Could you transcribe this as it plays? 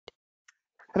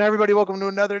And everybody, welcome to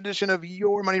another edition of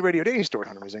Your Money Radio. Danny Stewart,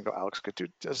 Hunter Mazingo, Alex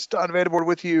Katutas, Don Vandenbord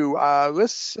with you.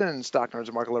 Listen, stock nerds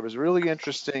and market lovers, really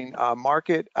interesting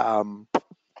market. Scare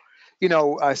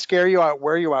you out,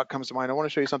 wear you out comes to mind. I want to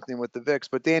show you something with the VIX,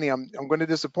 but Danny, I'm going to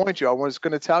disappoint you. I was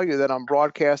going to tell you that I'm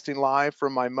broadcasting live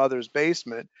from my mother's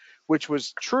basement, which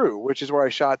was true, which is where I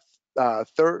shot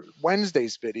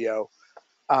Wednesday's video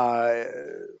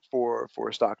for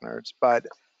stock nerds, but.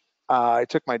 I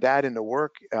took my dad into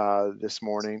work this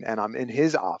morning, and I'm in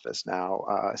his office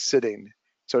now, sitting.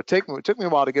 So it took me a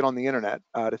while to get on the internet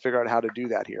to figure out how to do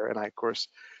that here. And of course,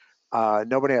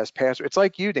 nobody has passwords. It's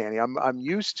like you, Danny. I'm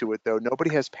used to it though.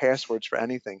 Nobody has passwords for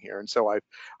anything here, and so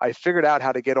I figured out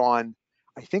how to get on.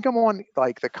 I think I'm on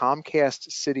like the Comcast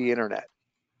City Internet,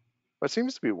 but it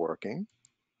seems to be working.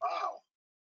 Wow.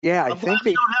 Yeah, I'm glad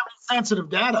you don't have any sensitive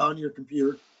data on your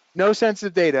computer. No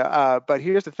sensitive data, but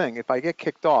here's the thing: if I get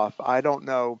kicked off, I don't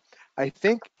know. I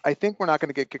think we're not going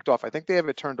to get kicked off. I think they have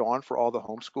it turned on for all the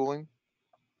homeschooling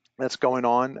that's going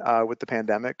on with the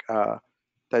pandemic.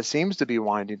 That seems to be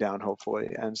winding down,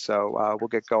 hopefully, and so we'll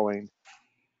get going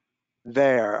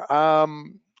there. I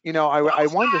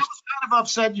was wonder. kind of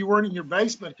upset you weren't in your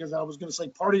basement because I was going to say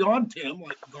party on, Tim.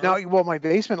 No, well, my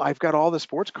basement, I've got all the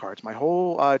sports cards. My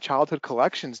whole childhood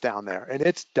collection's down there, and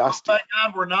it's dusty. Oh, thank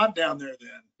God we're not down there then.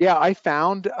 Yeah, I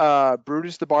found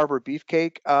Brutus the Barber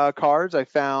Beefcake cards. I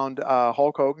found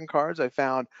Hulk Hogan cards. I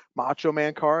found Macho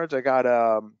Man cards. I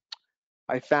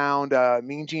found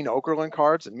Mean Gene Okerlund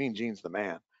cards, and Mean Gene's the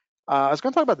man. I was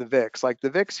going to talk about the VIX. Like the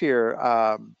VIX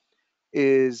here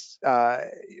is,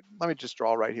 let me just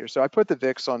draw right here. So I put the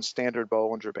VIX on standard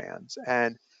Bollinger Bands,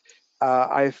 and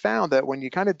I found that when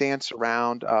you kind of dance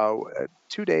around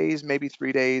 2 days, maybe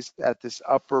 3 days at this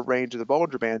upper range of the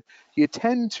Bollinger Band, you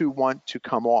tend to want to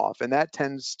come off, and that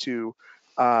tends to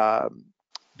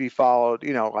be followed,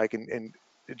 like in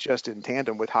just in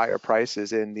tandem with higher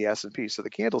prices in the S&P. So the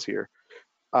candles here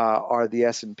are the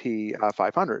S&P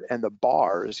 500, and the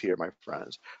bars here, my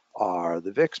friends, are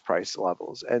the VIX price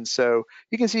levels. And so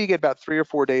you can see you get about 3 or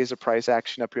 4 days of price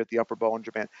action up here at the upper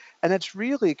Bollinger Band, and it's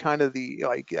really kind of the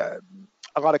a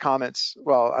lot of comments.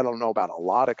 Well, I don't know about a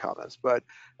lot of comments, but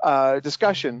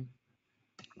discussion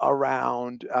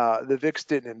around the VIX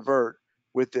didn't invert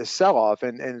with this sell-off,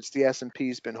 and it's the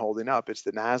S&P's been holding up. It's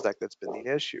the Nasdaq that's been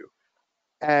the issue.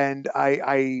 And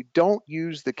I don't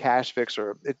use the cash VIX,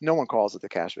 or no one calls it the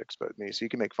cash VIX but me, so you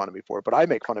can make fun of me for it. But I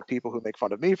make fun of people who make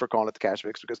fun of me for calling it the cash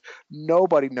VIX because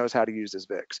nobody knows how to use this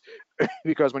VIX.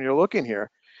 Because when you're looking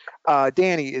here,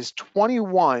 Danny, is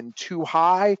 21 too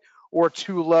high or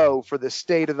too low for the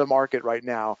state of the market right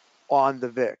now on the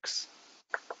VIX?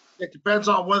 It depends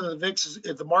on whether the VIX is,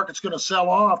 if the market's going to sell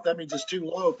off, that means it's too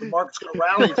low. If the market's going to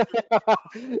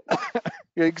rally,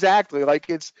 Exactly.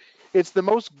 Like it's the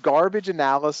most garbage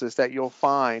analysis that you'll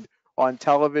find on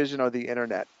television or the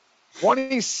internet.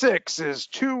 26 is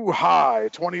too high,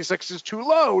 26 is too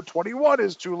low, 21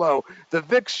 is too low. The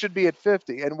VIX should be at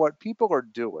 50. And what people are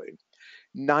doing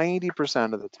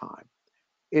 90% of the time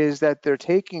is that they're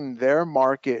taking their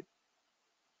market,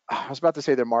 I was about to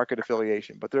say their market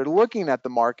affiliation, but they're looking at the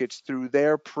markets through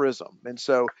their prism. And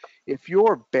so if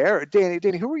you're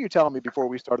Danny, who were you telling me before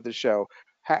we started the show?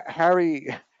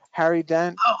 Harry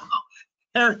Dent?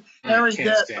 Harry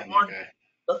Dent,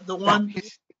 the one.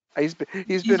 He's He's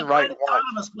been a right. great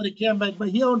economist, but he can't make. But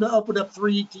he owned up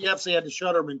 3 ETFs. They had to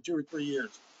shutter them in 2 or 3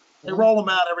 years. They roll them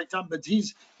out every time, but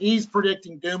he's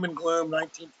predicting doom and gloom.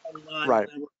 1929. Right.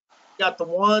 Got the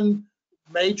one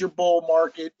major bull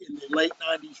market in the late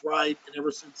 90s, right? And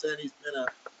ever since then, he's been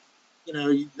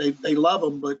they love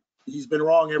him, but he's been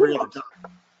wrong every other time.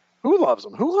 Who loves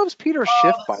him? Who loves Peter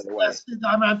Schiff, by the way?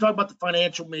 I'm talking about the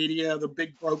financial media, the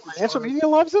big brokers. Financial media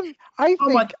loves him?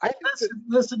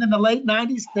 Listen, in the late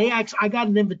 90s, I got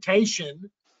an invitation.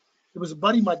 There was a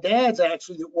buddy of my dad's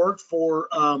actually that worked for,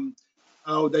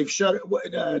 they've shut it,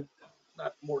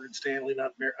 not Morgan Stanley,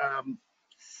 not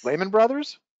Lehman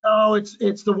Brothers? No,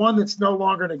 it's the one that's no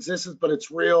longer in existence, but it's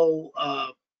real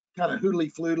kind of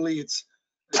hoodly-floodly. It's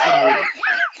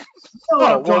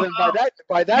well, then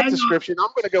by that description, I'm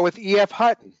going to go with E.F.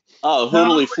 Hutton. Oh,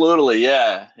 hoodly-floodly,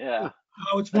 yeah.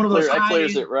 Oh, it's one of those. That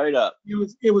clears it right up.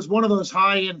 It was one of those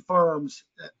high-end firms.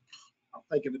 I'll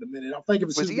think of it in a minute. I'll think of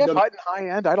it. Was E.F. Hutton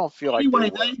high-end? I don't feel like.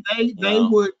 Anyway, they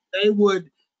would.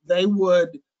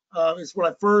 It's when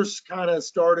I first kind of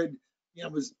started. It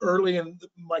was early in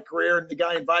my career, and the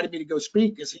guy invited me to go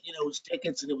speak because it was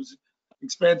tickets and it was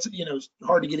expensive. It was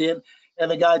hard to get in.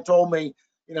 And the guy told me,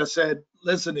 said,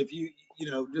 listen, if you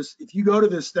go to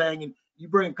this thing and you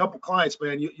bring a couple clients,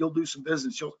 man, you'll do some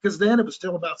business. Because then it was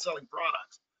still about selling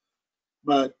products.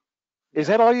 But Is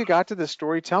that all you got to the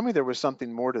story? Tell me there was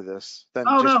something more to this than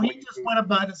Oh, no, just he what you just gave. went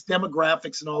about his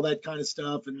demographics and all that kind of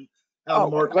stuff and how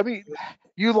the Oh, market.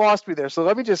 you lost me there. So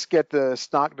let me just get the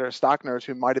stock nerds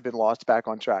who might have been lost back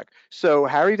on track. So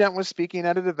Harry Dent was speaking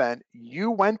at an event.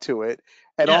 You went to it,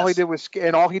 and Yes. all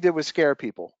he did was scare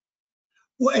people.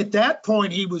 Well, at that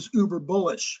point, he was uber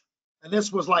bullish. And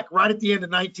this was like right at the end of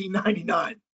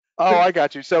 1999. Oh, I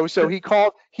got you. So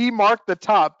he marked the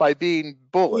top by being He,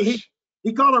 bullish.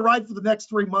 he called it right for the next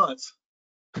 3 months.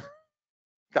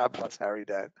 God bless Harry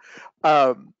Dent.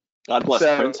 Um, God bless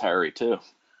so Prince Harry too.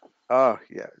 oh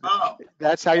yeah, Oh,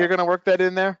 that's how yeah. you're gonna work that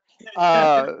in there.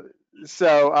 Uh,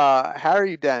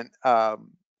 Harry Dent.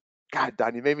 God,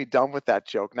 Don, you made me dumb with that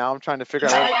joke. Now I'm trying to figure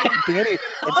out. Danny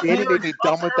made me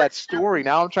dumb with that story.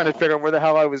 Now I'm trying to figure out where the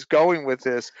hell I was going with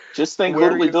this. Just think Where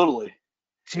hoodly you? doodly.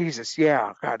 Jesus,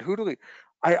 yeah, God, who do we?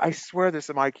 I swear there's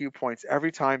some IQ points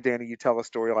every time, Danny, you tell a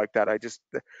story like that.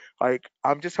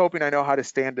 I'm just hoping I know how to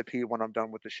stand to pee when I'm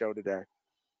done with the show today.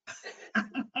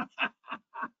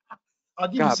 I'll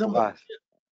give you God some of bless.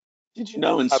 Did you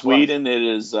know in God bless. Sweden it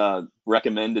is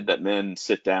recommended that men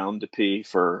sit down to pee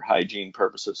for hygiene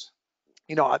purposes?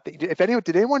 If anyone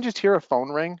did anyone just hear a phone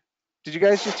ring? Did you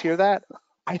guys just hear that?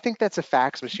 I think that's a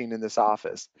fax machine in this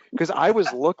office because I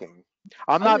was looking.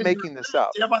 I'm I not didn't hear making this that,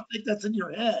 up. Tim. I think that's in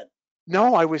your head.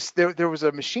 No, I was there. There was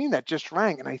a machine that just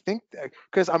rang, and I think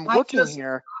because I'm I looking just,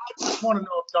 here. I just want to know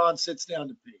if Don sits down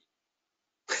to pee.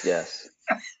 Yes.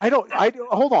 I don't. I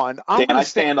hold on. I'm Dan, going I to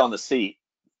stand stand up. on the seat.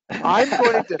 I'm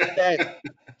going to defend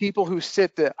people who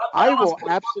sit there. I That was will what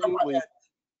popped in my absolutely. head.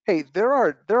 Hey, there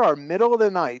are middle of the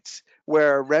nights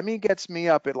where Remy gets me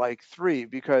up at like 3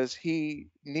 because he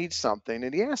needs something,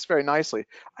 and he asks very nicely.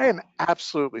 I am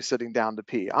absolutely sitting down to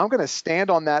pee. I'm going to stand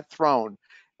on that throne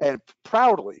and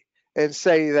proudly and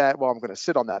say that. Well, I'm going to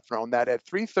sit on that throne. That at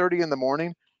 3:30 in the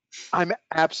morning,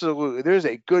 there's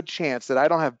a good chance that I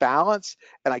don't have balance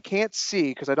and I can't see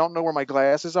because I don't know where my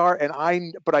glasses are,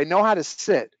 but I know how to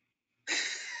sit,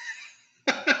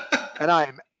 and I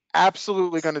am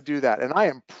absolutely going to do that, and I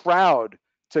am proud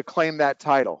to claim that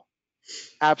title. You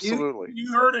Absolutely.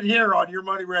 you heard it here on Your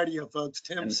Money Radio, folks.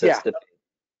 Tim And sits. Yeah.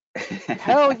 sits to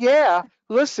Hell yeah.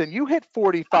 Listen, you hit I'm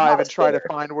 45 not a and try to sitter.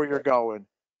 find where you're going.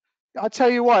 I'll tell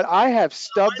you what, I have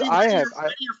stubbed, Wait till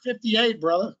you're 58,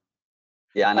 brother.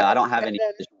 Yeah, I know. I don't have any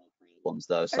and visual problems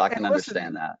though, so I and can listen,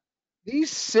 understand that.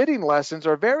 these sitting lessons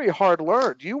are very hard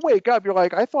learned. You wake up, you're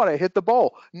like, I thought I hit the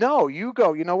bowl. No, you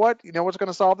go, you know what? You know what's going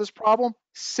to solve this problem?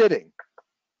 Sitting.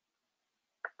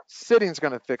 Sitting's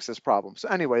going to fix this problem. So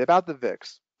anyway, about the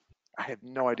VIX. I have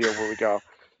no idea where we go.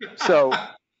 So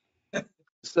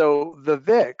so the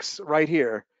VIX right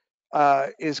here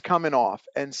is coming off.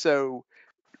 And so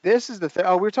this is the thing.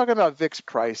 Oh, we're talking about VIX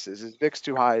prices. Is VIX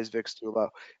too high? Is VIX too low?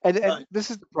 And Right.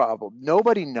 this is the problem.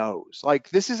 Nobody knows. Like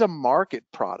this is a market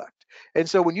product. And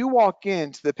so when you walk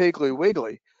into the Piggly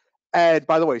Wiggly, and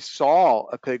by the way, saw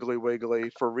a Piggly Wiggly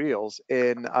for reals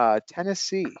in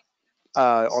Tennessee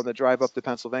on the drive up to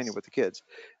Pennsylvania with the kids.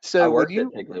 I So when worked at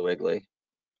you, Piggly Wiggly.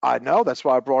 I know that's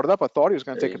why I brought it up. I thought he was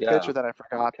going to There take you a picture, go. then I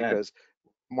forgot Okay. because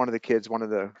one of the kids wanted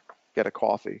to get a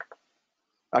coffee.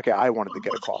 Okay, I wanted to get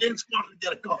a Both the coffee. kids wanted to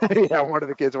get a coffee. Yeah, one of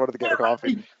the kids wanted to get a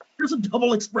coffee. Here's a double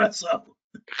espresso.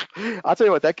 I'll tell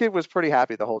you what, that kid was pretty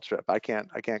happy the whole trip. I can't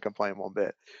complain one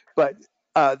bit. But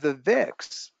the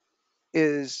VIX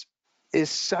is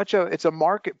it's a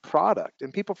market product,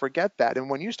 and people forget that. And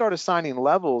when you start assigning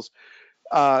levels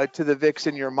to the VIX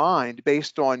in your mind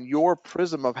based on your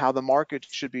prism of how the market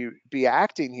should be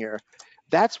acting here,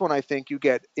 that's when I think you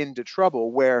get into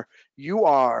trouble where you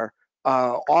are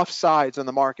off sides on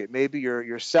the market. Maybe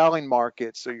you're selling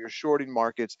markets or you're shorting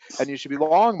markets, and you should be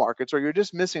long markets, or you're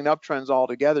just missing uptrends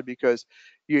altogether because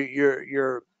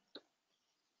you're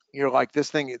like this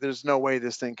thing. There's no way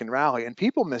this thing can rally, and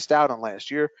people missed out on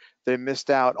last year. They missed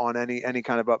out on any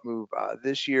kind of up move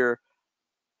this year.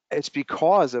 It's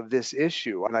because of this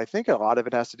issue, and I think a lot of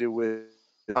it has to do with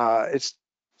it's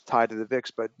tied to the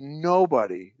VIX. But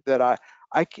nobody that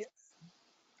I can,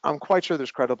 I'm quite sure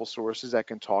there's credible sources that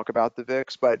can talk about the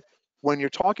VIX. But when you're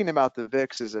talking about the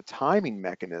VIX as a timing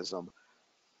mechanism,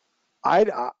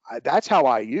 that's how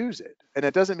I use it, and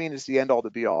it doesn't mean it's the end all to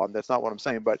be all, and that's not what I'm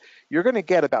saying. But you're going to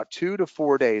get about 2 to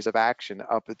 4 days of action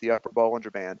up at the upper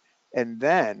Bollinger Band, and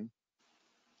then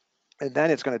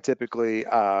it's going to typically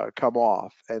come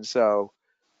off. And so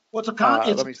Well,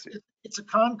 let me see. it's a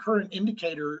concurrent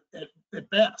indicator at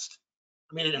best.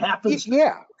 I mean, it happens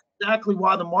Yeah, exactly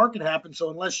why the market happens.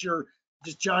 So unless you're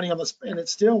just Johnny on the and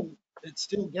it's still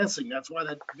guessing. That's why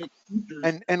that VIX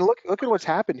futures. And look at what's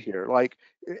happened here. Like,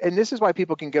 and this is why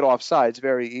people can get off sides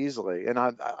very easily. And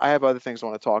I have other things I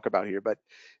want to talk about here, but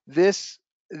this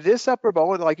this upper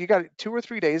bowl, like you got 2 or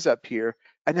 3 days up here,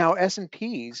 and now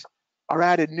S&Ps are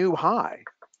at a new high.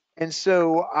 And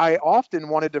so I often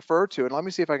want to defer to, and let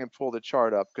me see if I can pull the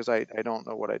chart up because I don't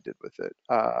know what I did with it.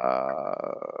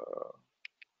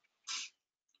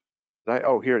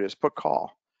 Oh, here it is, put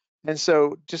call. And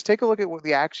so just take a look at what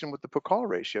the action with the put call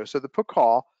ratio. So the put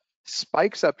call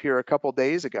spikes up here a couple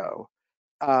days ago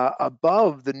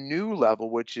above the new level,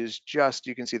 which is just,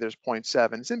 you can see there's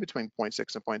 0.7. It's in between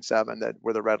 0.6 and 0.7, that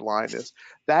where the red line is.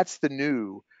 That's the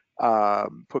new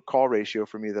put call ratio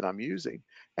for me that I'm using.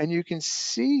 And you can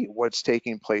see what's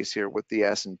taking place here with the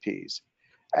S&Ps.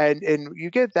 And you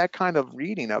get that kind of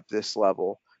reading up this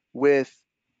level with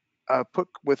a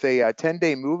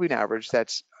 10-day moving average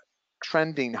that's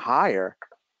trending higher.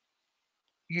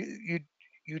 You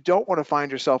don't want to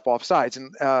find yourself off sides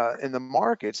in the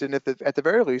markets. And at the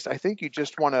very least, I think you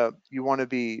want to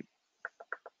be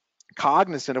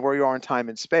cognizant of where you are in time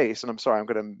and space. And I'm sorry,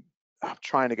 I'm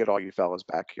trying to get all you fellas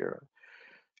back here. I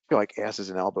feel like asses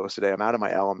and elbows today. I'm out of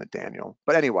my element, Daniel.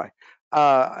 But anyway,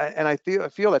 and I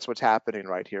feel that's what's happening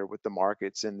right here with the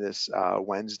markets in this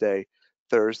Wednesday,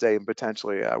 Thursday, and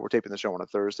potentially we're taping the show on a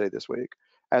Thursday this week.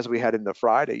 As we head into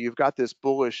Friday, you've got this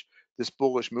bullish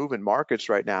move in markets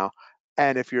right now.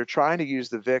 And if you're trying to use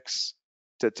the VIX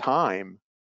to time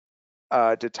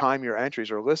your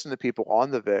entries or listen to people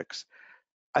on the VIX,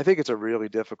 I think it's a really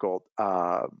difficult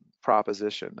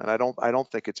proposition, and I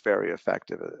don't think it's very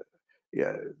effective.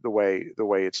 Yeah, the way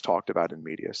it's talked about in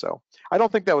media. So I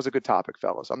don't think that was a good topic,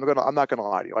 fellas. I'm not gonna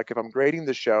lie to you. Like, if I'm grading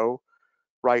the show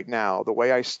right now, the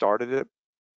way I started it,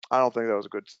 I don't think that was a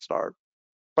good start.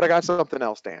 But I got something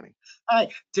else, Danny. Hey,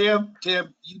 Tim,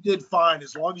 you did fine.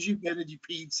 As long as you did it, you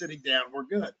peed sitting down. We're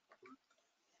good.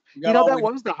 We got all That we.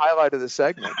 was the highlight of the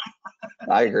segment.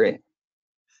 I agree.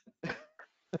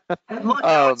 And look,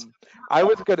 I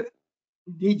was gonna,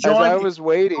 he as joined. I He was joined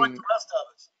waiting. the rest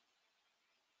of us.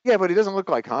 Yeah, but he doesn't look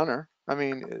like Hunter. I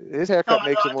mean, his No, haircut I know.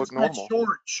 makes I him look just meant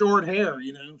normal. short hair.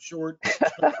 You know, short.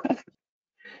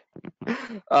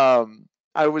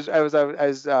 I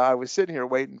was sitting here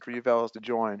waiting for you fellas to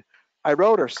join. I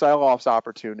wrote our sell-offs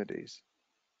opportunities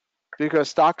because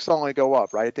stocks only go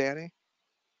up, right, Danny?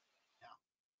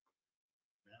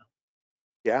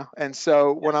 Yeah. And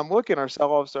so when I'm looking, our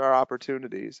sell-offs are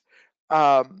opportunities.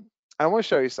 I want to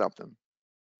show you something.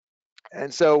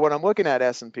 And so when I'm looking at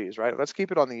S&Ps, right? Let's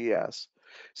keep it on the ES.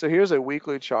 So here's a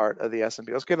weekly chart of the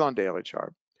S&P. Let's get it on daily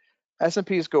chart.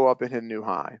 S&Ps go up and hit a new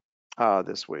high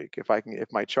this week. If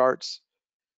my charts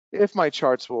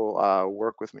will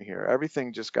work with me here.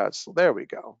 Everything just there we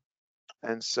go.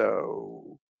 And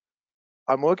so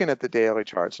I'm looking at the daily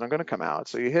charts, and I'm going to come out.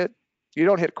 So you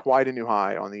don't hit quite a new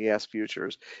high on the ES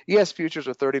futures. ES futures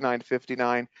are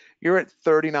 39.59. You're at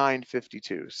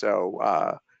 39.52.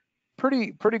 So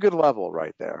pretty good level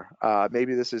right there.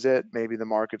 Maybe this is it. Maybe the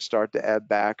markets start to ebb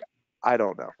back. I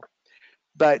don't know.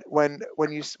 But when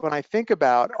I think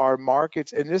about our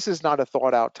markets, and this is not a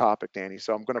thought out topic, Danny,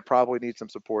 so I'm going to probably need some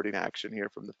supporting action here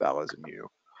from the fellas and you.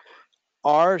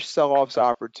 Are sell-offs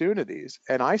opportunities?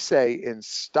 And I say in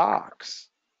stocks,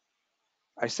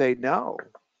 I say no.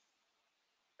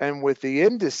 And with the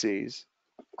indices,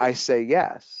 I say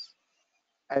yes.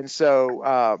 And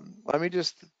so let me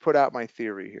just put out my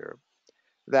theory here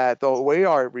that the way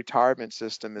our retirement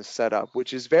system is set up,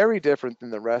 which is very different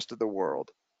than the rest of the world,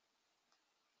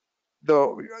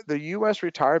 the U.S.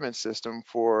 retirement system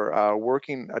for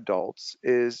working adults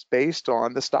is based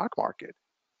on the stock market.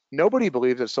 Nobody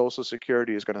believes that Social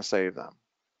Security is going to save them.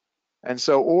 And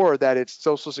so, or that it's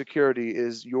Social Security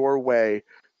is your way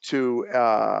to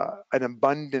an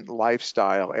abundant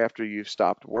lifestyle after you've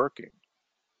stopped working.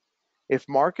 If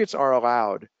markets are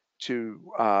allowed to,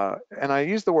 and I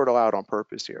use the word allowed on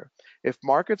purpose here, if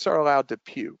markets are allowed to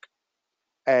puke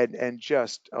and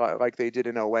just like they did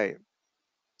in '08,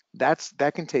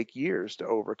 that can take years to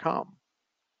overcome.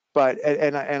 But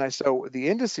so the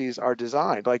indices are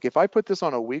designed. Like, if I put this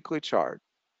on a weekly chart,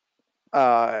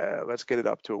 let's get it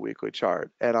up to a weekly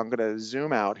chart, and I'm going to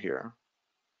zoom out here.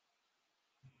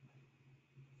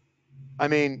 I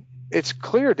mean, it's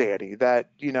clear, Danny, that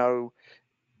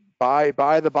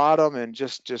buy the bottom and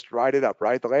just ride it up,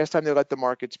 right? The last time they let the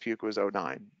markets puke was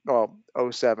 '09, well,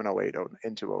 '07, '08,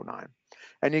 into '09,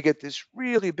 and you get this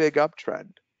really big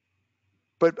uptrend.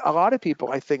 But a lot of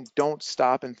people, I think, don't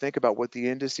stop and think about what the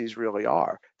indices really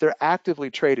are. They're actively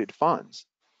traded funds.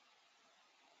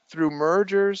 Through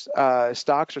mergers,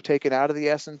 stocks are taken out of the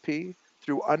S&P.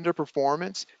 through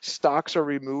underperformance, stocks are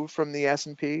removed from the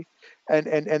S&P, and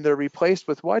they're replaced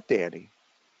with what, Danny?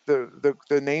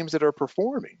 The names that are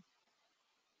performing.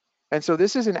 And so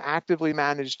this is an actively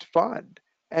managed fund.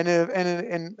 And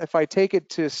if I take it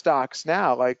to stocks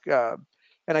now,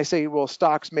 and I say, well,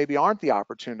 stocks maybe aren't the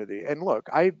opportunity. And look,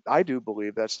 I do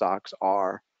believe that stocks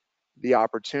are the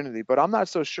opportunity, but I'm not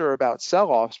so sure about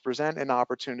sell-offs present an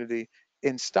opportunity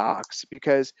in stocks,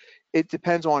 because it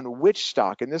depends on which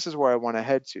stock, and this is where I want to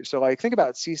head to. So like, think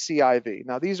about CCIV.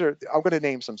 Now I'm going to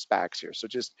name some SPACs here, so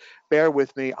just bear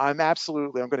with me. I'm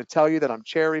going to tell you that I'm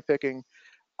cherry picking.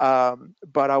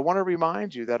 But I want to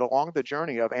remind you that along the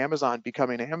journey of Amazon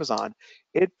becoming Amazon,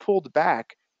 it pulled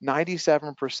back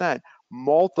 97%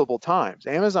 multiple times.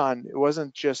 Amazon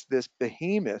wasn't just this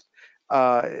behemoth.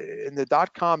 In the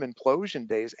dot-com implosion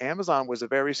days, Amazon was a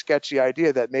very sketchy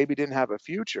idea that maybe didn't have a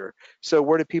future. So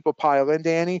where did people pile in,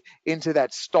 Danny? Into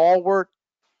that stalwart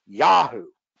Yahoo.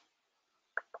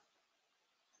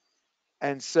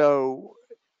 And so,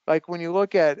 like, when you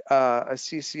look at a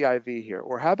CCIV here,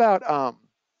 or how about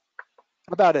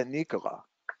a Nikola?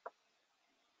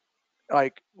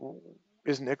 Like,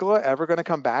 is Nikola ever going to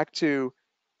come back to?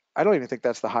 I don't even think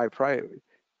that's the high price.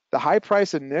 The high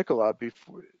price of Nikola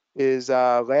is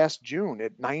last June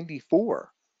at 94.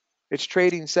 It's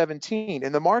trading 17,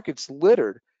 and the market's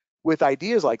littered with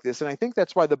ideas like this. And I think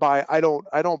that's why I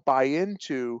don't buy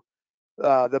into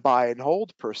the buy and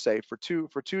hold per se, for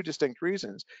two distinct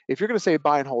reasons. If you're going to say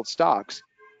buy and hold stocks,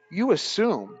 you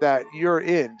assume that you're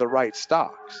in the right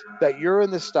stocks, that you're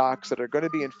in the stocks that are going to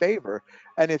be in favor.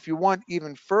 And if you want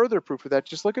even further proof of that,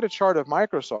 just look at a chart of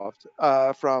Microsoft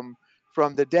from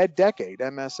the dead decade,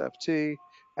 MSFT,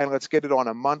 and let's get it on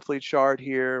a monthly chart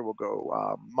here. We'll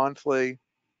go monthly,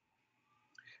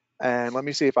 and let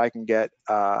me see if I can get.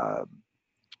 Oh,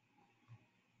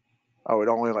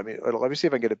 let me see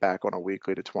if I can get it back on a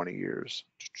weekly to 20 years.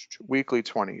 Weekly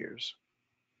 20 years.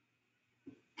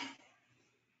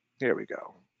 Here we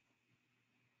go.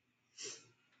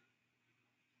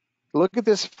 Look at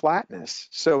this flatness.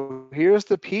 So here's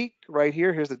the peak right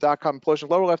here. Here's the dot-com implosion.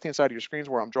 Lower left-hand side of your screen is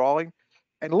where I'm drawing.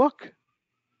 And look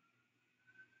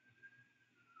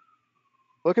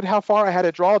at how far I had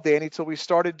to draw, Danny, till we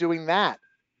started doing that.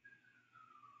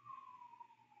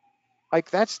 Like,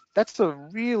 that's a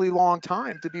really long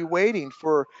time to be waiting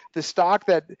for the stock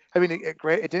that, I mean, it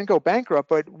didn't go bankrupt,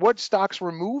 but what stocks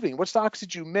were moving? What stocks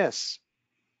did you miss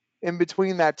in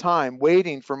between that time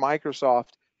waiting for Microsoft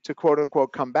to quote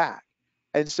unquote come back?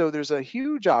 And so there's a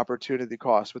huge opportunity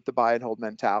cost with the buy and hold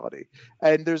mentality.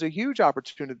 And there's a huge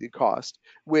opportunity cost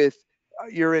with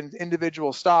you're in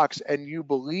individual stocks and you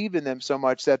believe in them so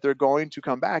much that they're going to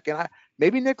come back. And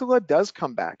maybe Nikola does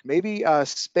come back. Maybe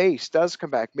Space does come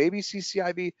back. Maybe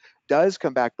CCIV does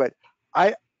come back. But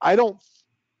I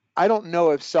don't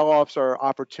know if sell-offs are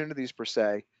opportunities per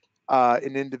se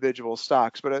in individual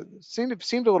stocks, but it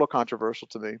seemed a little controversial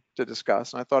to me to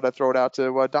discuss. And I thought I'd throw it out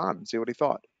to Don and see what he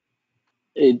thought.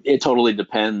 It totally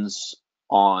depends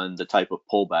on the type of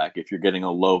pullback. If you're getting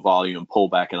a low volume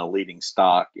pullback in a leading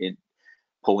stock,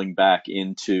 pulling back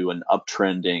into an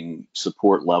uptrending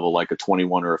support level like a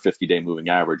 21 or a 50-day moving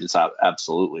average, it's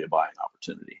absolutely a buying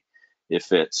opportunity.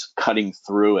 If it's cutting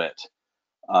through it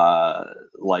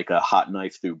like a hot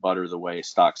knife through butter, the way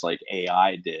stocks like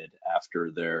AI did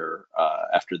after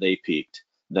they peaked,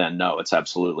 then no, it's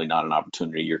absolutely not an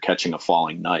opportunity. You're catching a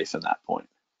falling knife at that point.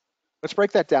 Let's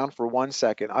break that down for 1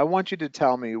 second. I want you to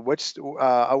tell me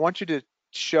I want you to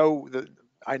show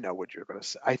I know what you're going to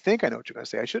say. I think I know what you're going to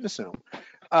say. I shouldn't assume.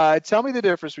 Tell me the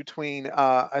difference between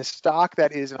a stock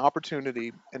that is an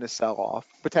opportunity and a sell-off,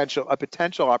 a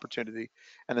potential opportunity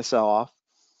and a sell-off,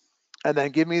 and then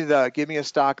give me a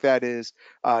stock that is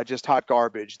just hot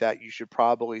garbage that you should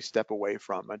probably step away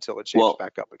from until it shapes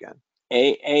back up again.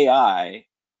 AI,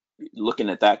 looking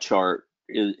at that chart,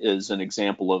 is an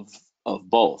example of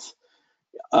both.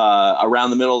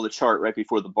 Around the middle of the chart, right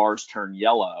before the bars turn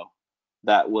yellow,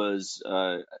 that was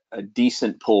a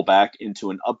decent pullback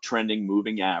into an uptrending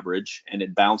moving average, and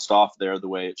it bounced off there the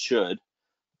way it should.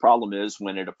 The problem is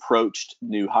when it approached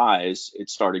new highs, it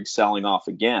started selling off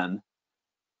again.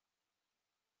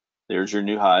 There's your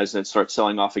new highs, and it starts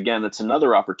selling off again. That's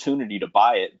another opportunity to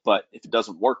buy it, but if it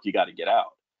doesn't work, you got to get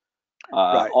out.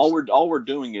 Right. All we're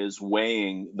doing is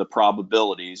weighing the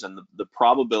probabilities, and the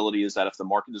probability is that if the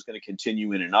market is going to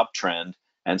continue in an uptrend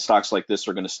and stocks like this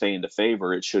are going to stay into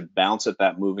favor, it should bounce at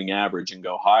that moving average and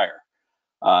go higher.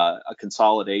 A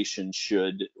consolidation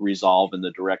should resolve in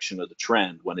the direction of the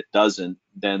trend. When it doesn't,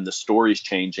 then the story's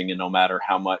changing, and no matter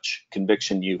how much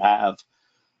conviction you have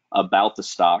about the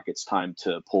stock, it's time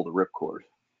to pull the ripcord.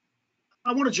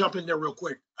 I want to jump in there real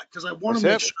quick because I want That's to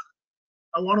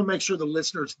make it. sure the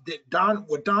listeners that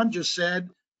what Don just said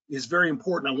is very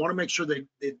important. I want to make sure that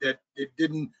it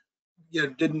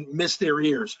didn't miss their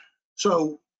ears.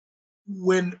 So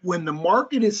when the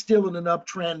market is still in an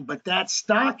uptrend, but that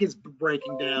stock is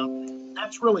breaking down,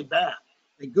 that's really bad.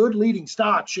 A good leading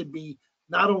stock should be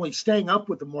not only staying up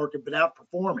with the market but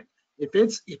outperforming. If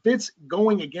it's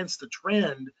going against the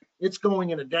trend, it's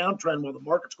going in a downtrend while the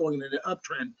market's going in an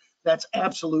uptrend. That's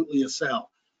absolutely a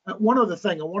sell. One other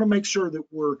thing, I want to make sure that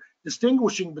we're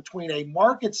distinguishing between a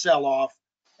market sell-off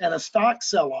and a stock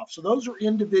sell-off. So those are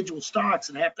individual stocks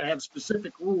and have to have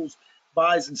specific rules,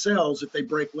 buys and sells if they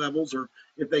break levels or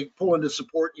if they pull into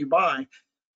support, you buy.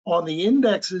 On the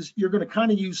indexes, you're going to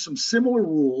kind of use some similar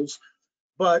rules,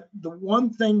 but the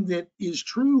one thing that is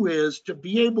true is to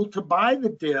be able to buy the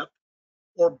dip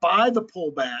or buy the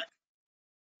pullback,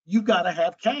 you've got to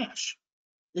have cash.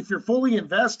 If you're fully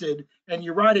invested and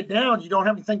you write it down, you don't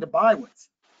have anything to buy with.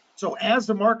 So as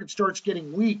the market starts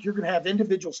getting weak, you're going to have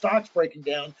individual stocks breaking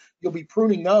down. You'll be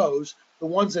pruning those. The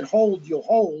ones that hold, you'll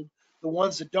hold. The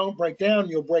ones that don't break down,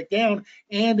 you'll break down.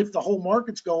 And if the whole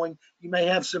market's going, you may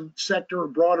have some sector or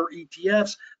broader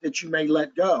ETFs that you may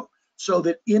let go. So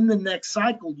that in the next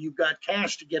cycle, you've got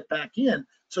cash to get back in.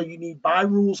 So you need buy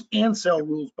rules and sell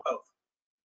rules both.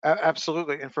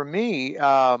 Absolutely. And for me,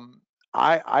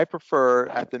 I prefer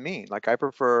at the mean. Like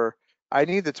I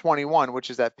need the 21, which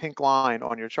is that pink line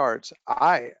on your charts.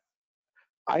 I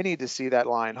need to see that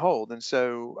line hold. And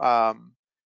so,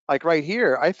 like right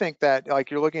here, I think that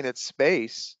like you're looking at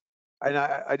space, and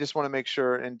I just want to make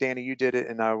sure. And Danny, you did it,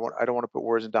 and I don't want to put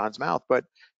words in Don's mouth, but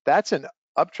that's an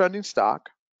uptrending stock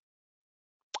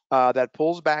that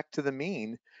pulls back to the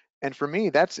mean. And for me,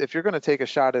 that's if you're going to take a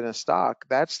shot in a stock,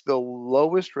 that's the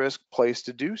lowest risk place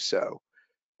to do so.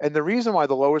 And the reason why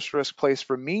the lowest risk place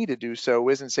for me to do so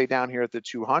isn't, say, down here at the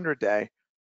 200 day.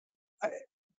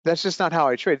 That's just not how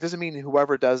I trade. It doesn't mean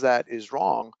whoever does that is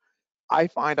wrong. I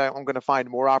find I'm going to find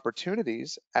more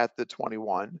opportunities at the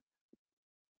 21.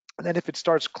 And then if it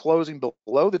starts closing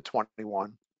below the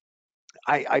 21,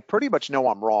 I pretty much know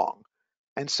I'm wrong.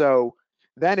 And so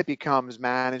then it becomes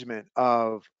management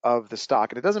of the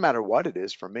stock. And it doesn't matter what it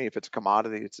is for me. If it's a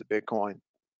commodity, it's a Bitcoin.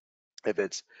 If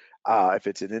it's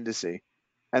an indice.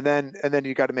 And then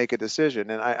you got to make a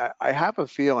decision. And I have a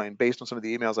feeling based on some of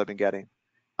the emails I've been getting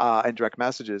and direct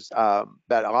messages that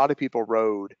a lot of people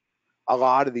rode a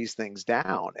lot of these things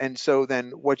down. And so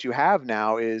then what you have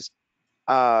now is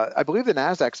I believe the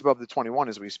Nasdaq's above the 21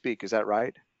 as we speak. Is that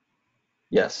right?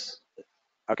 Yes,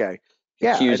 Okay. the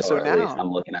Yeah. Qs And so are at least. now,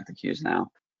 I'm looking at the Qs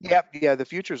now. yep, yeah, the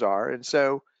futures are. And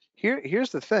so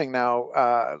here's the thing.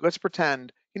 Now let's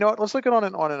pretend. You know what? Let's look at on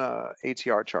an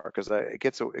ATR chart because it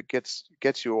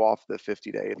gets you off the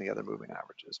 50-day and the other moving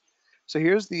averages. So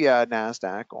here's the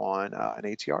Nasdaq on an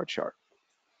ATR chart,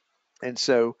 and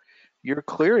so you're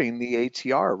clearing the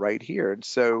ATR right here. And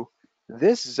so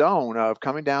this zone of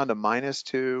coming down to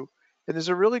 -2, and there's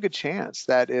a really good chance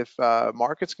that if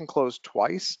markets can close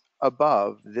twice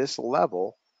above this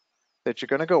level, that you're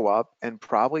going to go up and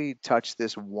probably touch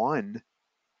this +1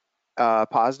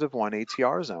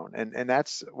 ATR zone. And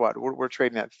that's what we're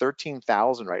trading at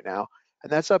 13,000 right now.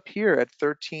 And that's up here at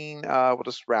 13, we'll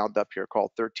just round up here,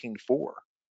 called 13.4.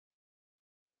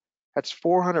 That's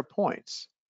 400 points.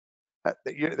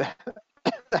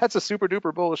 That's a super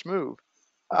duper bullish move.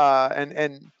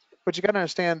 But you got to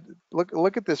understand,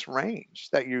 look at this range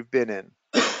that you've been in.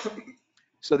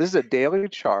 So this is a daily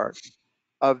chart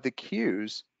of the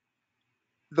Qs.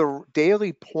 The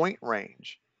daily point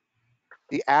range,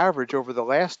 the average over the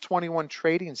last 21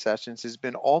 trading sessions has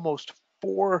been almost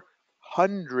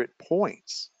 400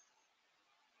 points.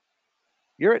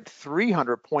 You're at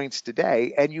 300 points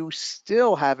today, and you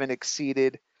still haven't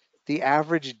exceeded the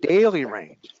average daily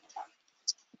range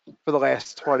for the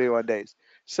last 21 days.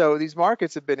 So these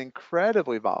markets have been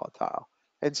incredibly volatile.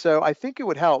 And so I think it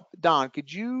would help. Don,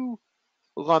 could you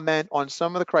lament on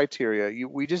some of the criteria?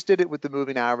 We just did it with the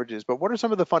moving averages, but what are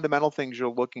some of the fundamental things you're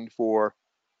looking for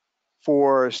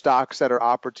stocks that are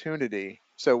opportunity?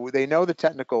 So they know the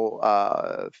technical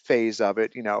phase of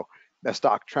it, the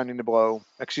stock trending to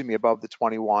above the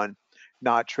 21,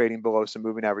 not trading below some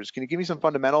moving averages. Can you give me some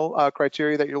fundamental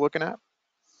criteria that you're looking at?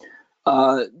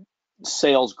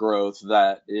 Sales growth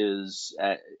that is,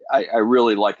 I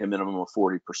really like a minimum of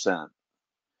 40%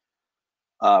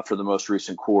 for the most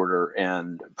recent quarter,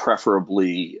 and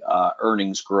preferably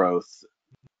earnings growth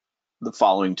the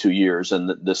following 2 years. And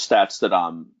the stats that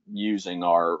I'm using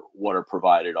are what are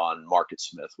provided on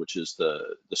MarketSmith, which is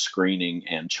the screening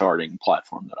and charting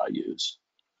platform that I use.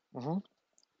 Mm-hmm.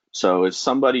 So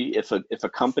if a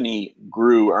company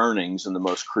grew earnings in the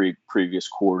most previous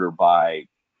quarter by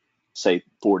say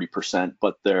 40%,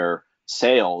 but their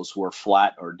sales were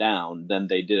flat or down, then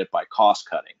they did it by cost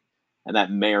cutting. And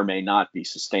that may or may not be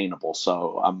sustainable.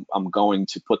 So I'm going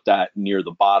to put that near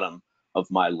the bottom of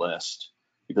my list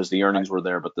because the earnings were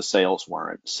there, but the sales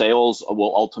weren't. Sales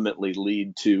will ultimately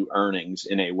lead to earnings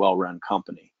in a well-run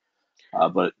company.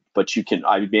 But you can,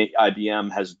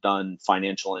 IBM has done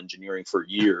financial engineering for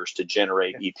years to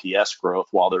generate EPS growth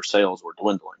while their sales were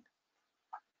dwindling.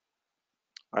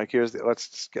 All right,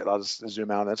 I'll just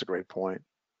zoom out. That's a great point.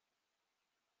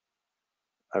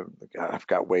 I've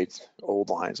got Wade's old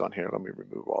lines on here. Let me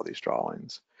remove all these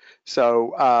drawings.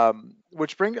 So,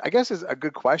 which I guess is a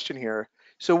good question here.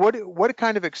 So what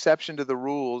kind of exception to the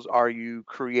rules are you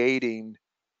creating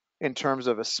in terms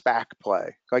of a SPAC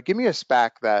play? Like, give me a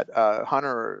SPAC that Hunter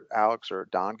or Alex or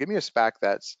Don, give me a SPAC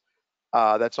that's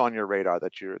on your radar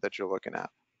that you're looking at.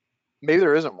 Maybe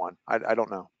there isn't one. I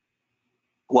don't know.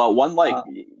 Well,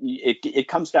 it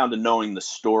comes down to knowing the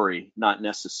story, not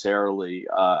necessarily.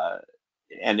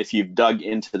 And if you've dug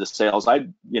into the sales, I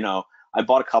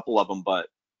bought a couple of them, but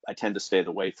I tend to stay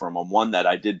away from them. One that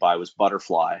I did buy was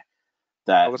Butterfly.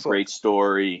 That great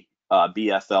story,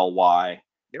 BFLY.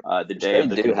 Yep. The day of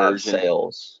the conversion. Have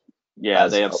sales. Yeah,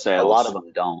 they have sales. A lot of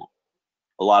them don't.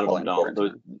 A lot of them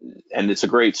don't. And it's a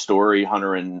great story.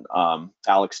 Hunter and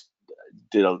Alex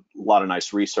did a lot of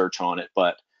nice research on it,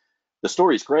 but the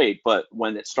story's great. But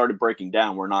when it started breaking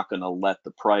down, we're not going to let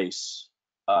the price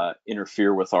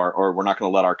interfere with we're not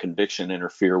going to let our conviction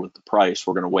interfere with the price.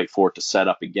 We're going to wait for it to set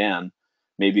up again.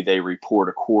 Maybe they report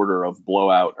a quarter of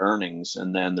blowout earnings,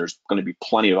 and then there's going to be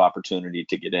plenty of opportunity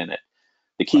to get in it.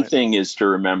 The key thing is to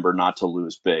remember not to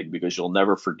lose big, because you'll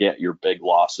never forget your big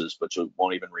losses, but you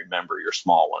won't even remember your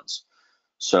small ones.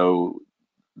 So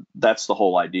that's the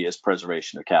whole idea, is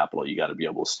preservation of capital. You got to be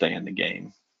able to stay in the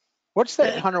game. What's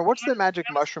that, Hunter? What's the magic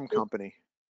mushroom company?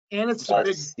 And it's a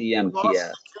big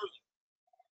CMPS.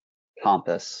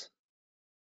 Compass.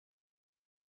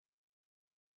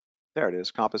 There it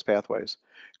is, Compass Pathways.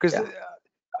 Because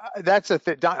that's a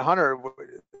thing, Hunter.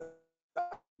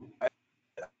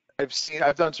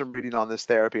 I've done some reading on this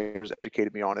therapy, and has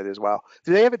educated me on it as well.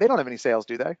 They don't have any sales,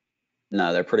 do they?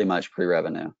 No, they're pretty much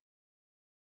pre-revenue.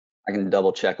 I can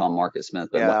double check on MarketSmith,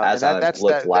 but as I've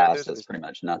looked last, it's pretty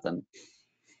much nothing.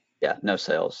 Yeah, no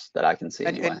sales that I can see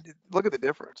anyway. And look at the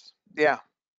difference. Yeah,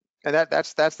 and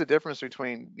that's the difference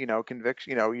between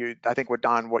conviction. I think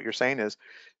what you're saying is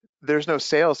there's no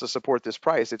sales to support this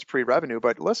price. It's pre-revenue.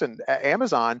 But listen,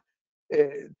 Amazon,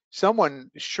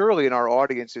 someone surely in our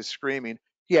audience is screaming,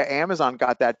 yeah, Amazon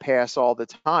got that pass all the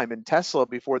time, and Tesla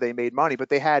before they made money, but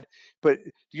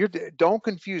don't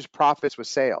confuse profits with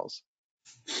sales.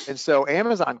 And so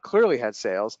Amazon clearly had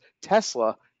sales.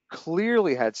 Tesla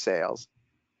clearly had sales.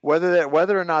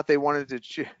 Whether or not they wanted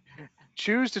to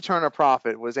choose to turn a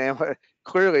profit was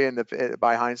clearly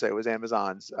by hindsight was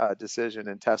Amazon's decision.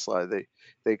 And Tesla,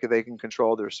 they can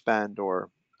control their spend or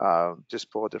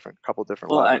just pull couple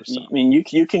different levers. I mean,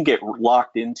 you can get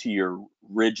locked into your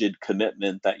rigid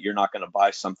commitment that you're not going to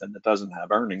buy something that doesn't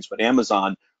have earnings. But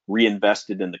Amazon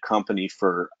reinvested in the company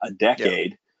for a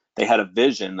decade. Yeah. They had a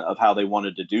vision of how they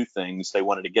wanted to do things. They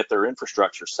wanted to get their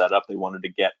infrastructure set up. They wanted to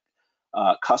get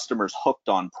customers hooked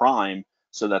on Prime,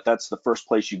 so that's the first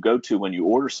place you go to when you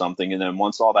order something. And then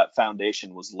once all that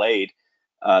foundation was laid,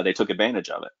 they took advantage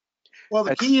of it. Well,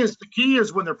 the key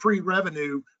is when they're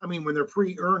pre-revenue, when they're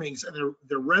pre-earnings and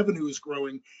their revenue is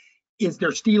growing, is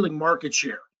they're stealing market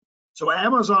share. So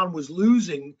Amazon was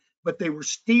losing, but they were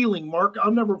stealing market.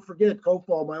 I'll never forget,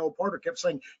 Kofal, my old partner, kept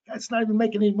saying, it's not even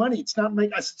making any money. It's not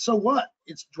making. I said, so what?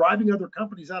 It's driving other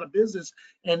companies out of business.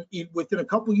 And within a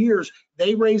couple of years,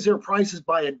 they raise their prices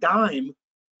by a dime,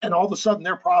 and all of a sudden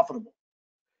they're profitable.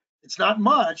 It's not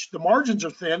much. The margins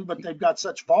are thin, but they've got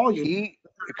such volume.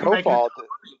 Kofal,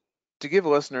 to give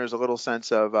listeners a little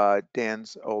sense of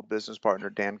Dan's old business partner,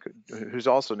 Dan, whose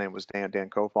also name was Dan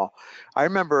Kofal. I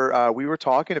remember we were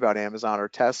talking about Amazon or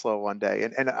Tesla one day,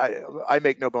 and I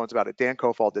make no bones about it. Dan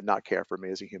Kofal did not care for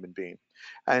me as a human being.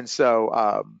 And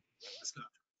so,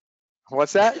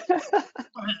 what's that?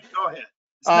 Go ahead.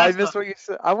 I missed what you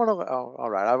said. I want to,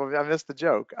 all right. I missed the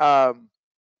joke.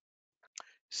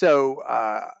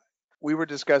 So we were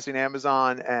discussing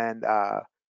Amazon and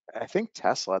I think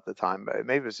Tesla at the time, but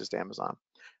maybe it was just Amazon.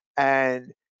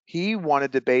 And he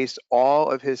wanted to base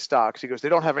all of his stocks. He goes, they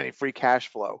don't have any free cash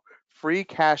flow. Free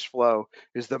cash flow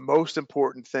is the most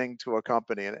important thing to a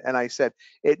company. And I said,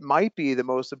 it might be the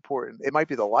most important. It might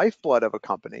be the lifeblood of a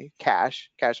company, cash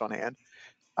on hand.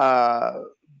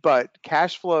 But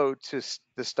cash flow to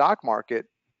the stock market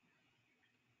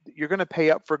you're going to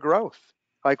pay up for growth.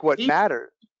 Like what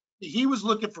matters. He was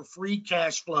looking for free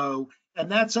cash flow,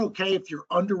 and that's okay if you're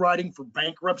underwriting for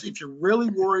bankruptcy, if you're really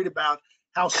worried about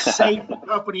how safe the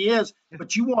company is,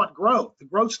 but you want growth. The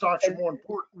growth stocks are more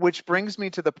important. Which brings me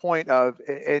to the point of,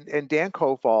 and Dan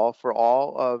Kofal, for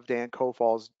all of Dan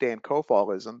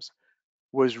Kofalisms,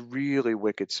 was really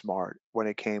wicked smart when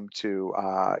it came to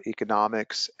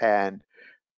economics and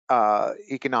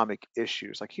economic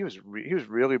issues. Like he was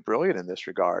really brilliant in this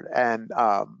regard. And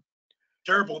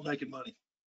terrible at making money.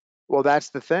 well, that's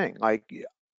the thing. Like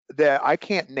I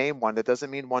can't name one. That doesn't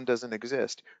mean one doesn't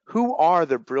exist. Who are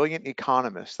the brilliant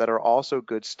economists that are also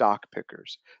good stock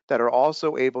pickers, that are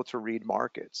also able to read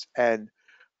markets? And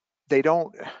they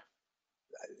don't,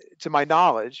 to my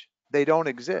knowledge, they don't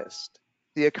exist.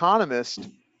 The economist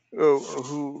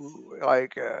who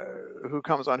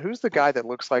comes on, who's the guy that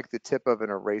looks like the tip of an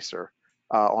eraser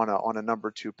on a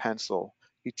number 2 pencil?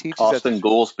 He teaches at the Austin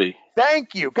Goolsbee.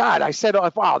 Thank you. God, I said,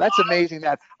 wow, that's amazing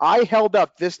that I held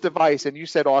up this device and you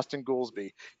said Austin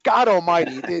Goolsbee. God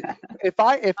almighty. If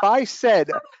I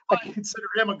said, I consider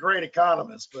him a great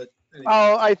economist, but anyway.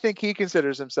 Oh, I think he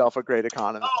considers himself a great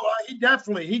economist. Oh,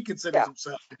 he considers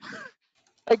himself.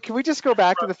 Like, can we just go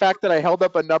back to the fact that I held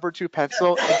up a number 2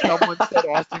 pencil and someone said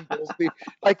Austin Goolsbee?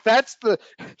 Like, that's the.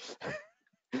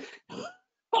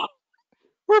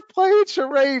 We're playing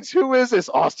charades. Who is this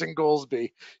Austin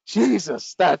Goolsbee?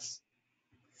 Jesus, that's.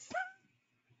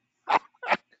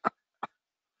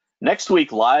 Next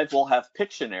week live, we'll have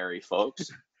Pictionary,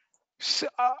 folks.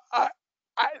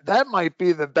 That might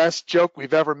be the best joke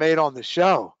we've ever made on the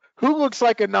show. Who looks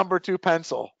like a number 2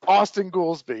 pencil? Austin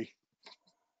Goolsbee.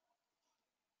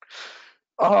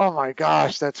 Oh my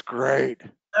gosh, that's great.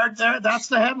 That's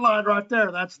the headline right there.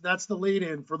 That's the lead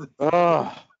in for the.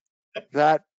 Oh,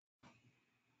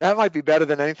 that might be better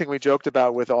than anything we joked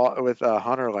about with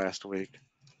Hunter last week.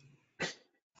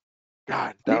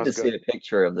 God, that I need was to good. see a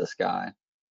picture of this guy.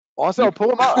 Also,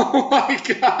 pull him up. Oh my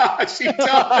gosh, he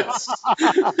does.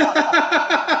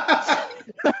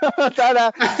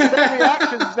 that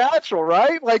reaction's natural,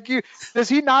 right? Like, does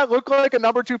he not look like a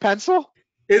number 2 pencil?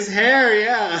 His hair,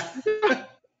 yeah.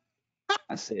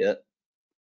 I see it.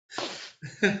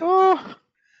 Oh.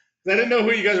 I didn't know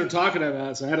who you guys were talking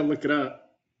about, so I had to look it up.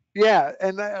 Yeah,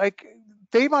 and like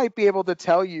they might be able to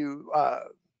tell you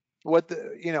what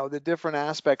the different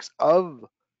aspects of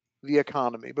the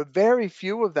economy, but very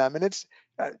few of them, and it's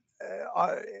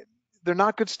they're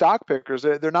not good stock pickers.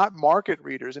 They're not market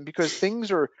readers, and because things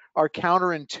are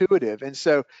counterintuitive,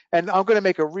 and I'm going to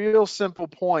make a real simple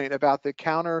point about the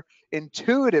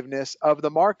counterintuitiveness of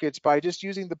the markets by just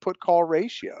using the put call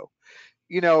ratio.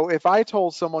 If I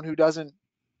told someone who doesn't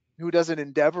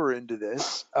endeavor into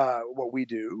this, what we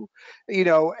do,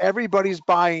 everybody's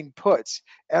buying puts,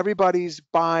 and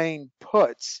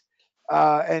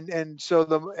so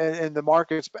the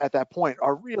markets at that point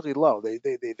are really low. They've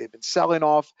been selling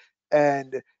off,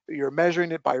 and you're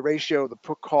measuring it by ratio, the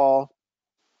put call.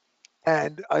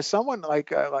 And someone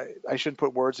like I shouldn't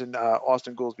put words in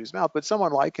Austin Goolsbee's mouth, but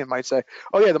someone like him might say,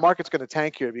 "Oh yeah, the market's going to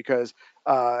tank here because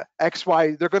X,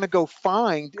 Y." They're going to go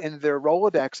find in their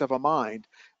Rolodex of a mind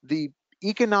the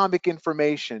economic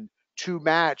information to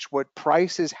match what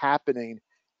price is happening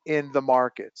in the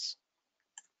markets.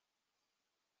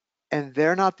 And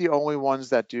they're not the only ones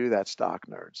that do that, stock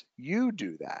nerds. You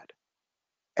do that.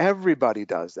 Everybody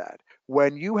does that.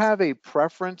 When you have a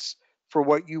preference for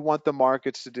what you want the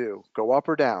markets to do, go up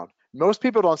or down. Most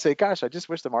people don't say, gosh, I just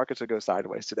wish the markets would go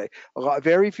sideways today.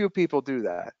 Very few people do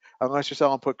that, unless you're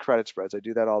selling put credit spreads. I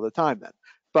do that all the time then.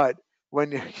 But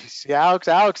when you see Alex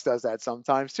does that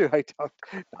sometimes too. I don't,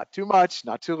 not too much,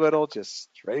 not too little, just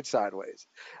trade sideways.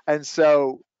 And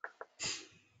so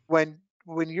when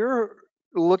you're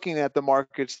looking at the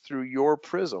markets through your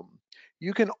prism,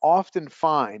 you can often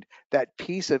find that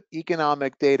piece of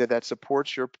economic data that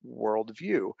supports your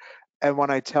worldview. And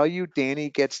when I tell you Danny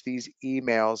gets these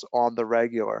emails on the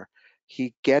regular,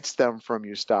 he gets them from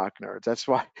you stock nerds. That's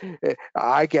why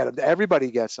I get them.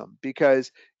 Everybody gets them,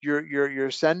 because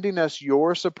you're sending us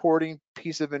your supporting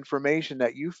piece of information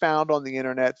that you found on the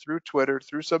internet, through Twitter,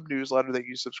 through some newsletter that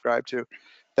you subscribe to,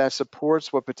 that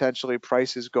supports what potentially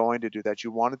price is going to do, that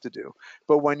you want it to do.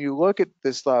 But when you look at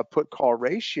this put call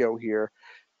ratio here,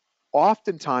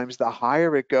 oftentimes the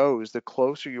higher it goes, the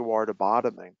closer you are to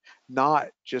bottoming, not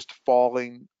just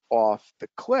falling off the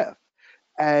cliff.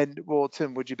 And well,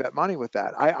 Tim, would you bet money with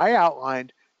that? I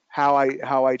outlined how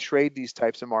I trade these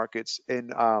types of markets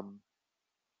in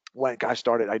when I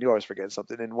started. I knew I was forgetting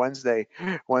something in Wednesday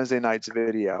night's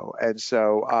video, and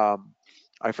so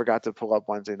I forgot to pull up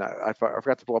Wednesday night. I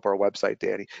forgot to pull up our website,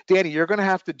 Danny. Danny, you're going to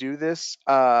have to do this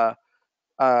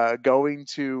going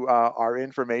to our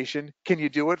information. Can you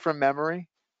do it from memory?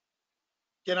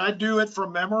 Can I do it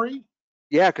from memory?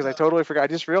 Yeah, because I totally forgot. I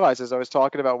just realized as I was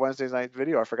talking about Wednesday's night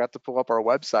video, I forgot to pull up our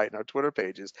website and our Twitter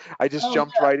pages. I just Oh,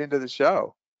 jumped right into the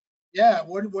show. yeah.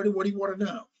 What do you want to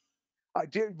know?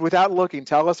 Without looking,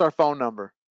 tell us our phone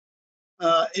number.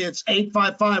 It's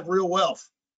 855 Real Wealth.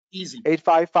 Easy.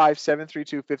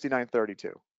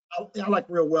 855-732-5932. I like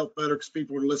Real Wealth better because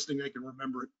people are listening. They can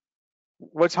remember it.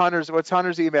 What's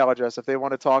Hunter's email address if they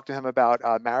want to talk to him about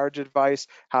marriage advice,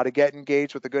 how to get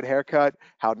engaged with a good haircut,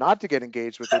 how not to get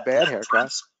engaged with a bad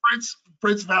haircut?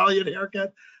 Prince Valiant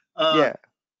haircut. Yeah.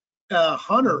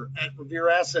 Hunter at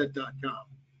revereasset.com.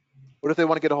 What if they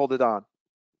want to get a hold of Don?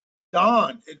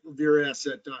 Don at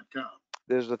revereasset.com.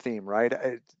 There's the theme,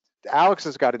 right? Alex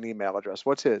has got an email address.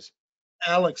 What's his?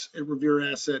 Alex at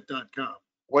revereasset.com.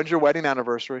 When's your wedding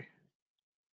anniversary?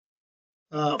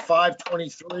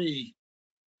 5/23.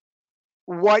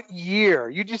 What year?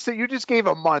 You just gave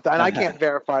a month, and I can't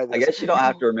verify this. I guess you don't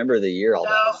have to remember the year all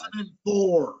that much.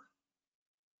 2004.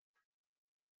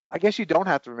 I guess you don't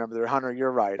have to remember there, Hunter.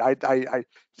 You're right. 5/23.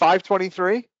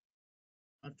 5/23.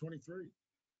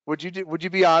 Would you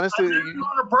be honest? I didn't know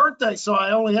on her birthday, so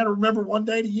I only had to remember one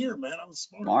day a year, man. I was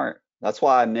smart. Smart. That's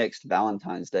why I mixed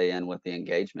Valentine's Day in with the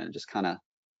engagement. It just kind of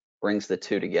brings the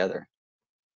two together.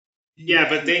 Yeah,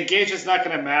 but the engagement's not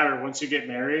going to matter once you get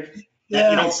married.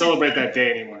 Yeah. You don't celebrate that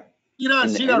day anymore. You know,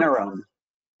 In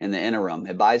the interim,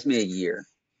 it buys me a year.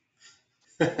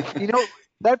 You know,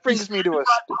 that brings me to a. Right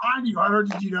behind you, Hunter.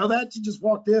 Did you know that? You just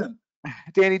walked in.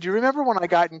 Danny, do you remember when I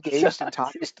got engaged in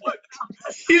Tanya?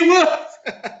 He will.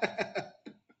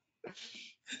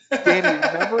 Danny,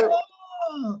 remember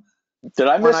Did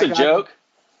I when miss a joke?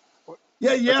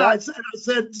 Yeah. I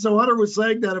said. So Hunter was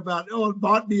saying that about, it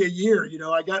bought me a year. You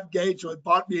know, I got engaged, so it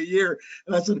bought me a year.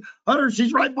 And I said, Hunter,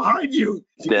 she's right behind you.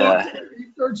 She walked in.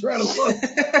 He turns around and looks.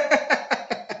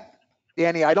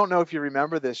 Danny, I don't know if you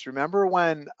remember this. Remember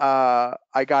when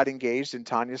I got engaged and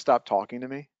Tanya stopped talking to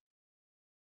me?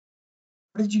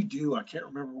 What did you do? I can't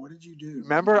remember. What did you do?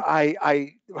 Remember,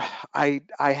 I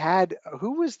had,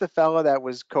 who was the fella that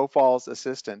was Kofal's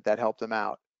assistant that helped him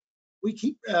out? We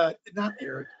keep not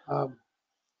Eric. I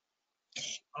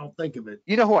don't think of it.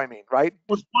 You know who I mean, right? It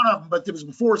was one of them, but it was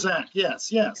before Zach.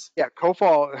 Yes. Yeah,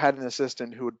 Kofal had an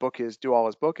assistant who would do all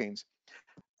his bookings.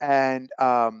 And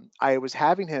I was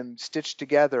having him stitch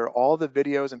together all the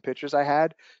videos and pictures I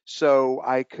had so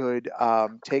I could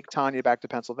take Tanya back to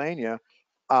Pennsylvania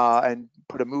and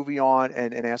put a movie on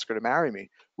and ask her to marry me.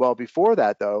 Well, before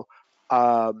that, though,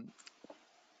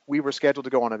 we were scheduled to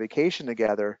go on a vacation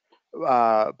together,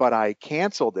 but I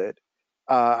canceled it.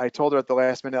 I told her at the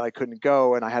last minute I couldn't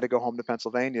go, and I had to go home to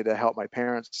Pennsylvania to help my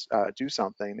parents do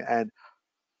something. And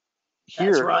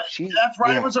here, that's right.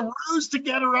 Yeah. It was a ruse to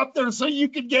get her up there so you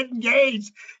could get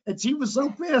engaged. And she was so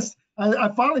pissed. I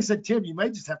finally said, Tim, you may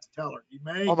just have to tell her. You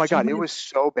may. Oh my God, it was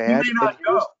so bad. You may not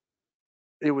go.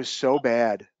 It was so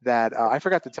bad that I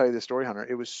forgot to tell you the story, Hunter.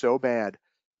 It was so bad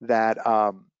that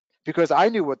because I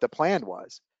knew what the plan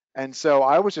was. And so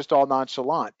I was just all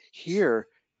nonchalant. Here,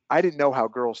 I didn't know how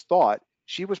girls thought.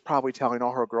 She was probably telling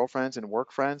all her girlfriends and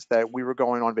work friends that we were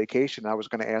going on vacation. I was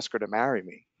going to ask her to marry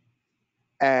me.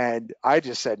 And I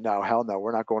just said, no, hell no,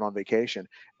 we're not going on vacation.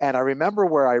 And I remember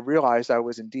where I realized I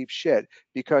was in deep shit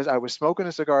because I was smoking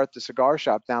a cigar at the cigar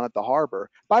shop down at the harbor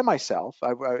by myself.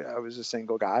 I was a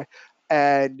single guy.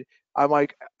 And I'm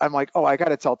like, oh, I got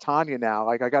to tell Tanya now.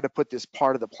 Like, I got to put this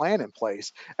part of the plan in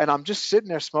place. And I'm just sitting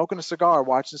there smoking a cigar,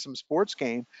 watching some sports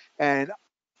game. And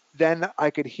then I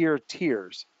could hear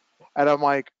tears. And I'm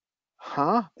like,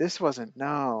 huh? This wasn't,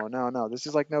 no. This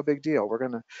is like no big deal. We're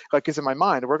going to, like, it's in my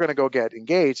mind, we're going to go get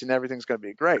engaged and everything's going to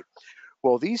be great.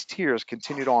 Well, these tears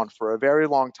continued on for a very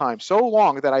long time, so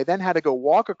long that I then had to go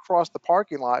walk across the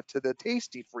parking lot to the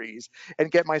Tasty Freeze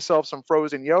and get myself some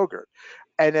frozen yogurt.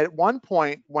 And at one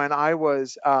point when I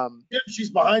was, she's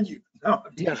behind you. No.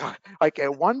 Yeah, like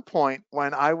at one point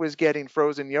when I was getting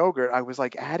frozen yogurt, I was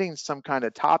like adding some kind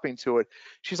of topping to it.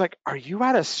 She's like, "Are you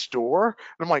at a store?"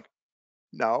 And I'm like,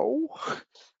 "No."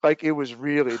 Like it was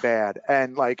really bad.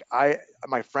 And like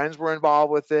my friends were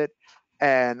involved with it.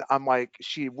 And I'm like,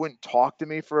 she wouldn't talk to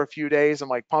me for a few days. I'm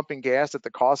like pumping gas at the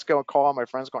Costco and calling my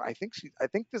friends going, I think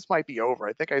this might be over.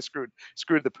 I think I screwed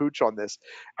the pooch on this.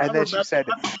 And then she said,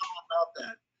 about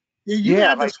that. You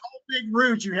had this whole big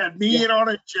route. You had me in on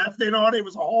it, Jeff in on it. It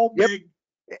was a whole big.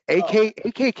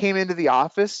 AK came into the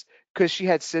office because she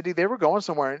had Sydney. They were going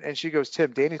somewhere, and she goes,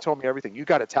 Tim, Danny told me everything. You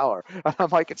got to tell her. And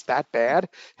I'm like, it's that bad?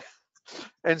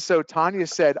 And so Tanya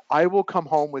said, I will come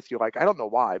home with you. Like, I don't know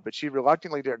why, but she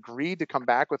reluctantly agreed to come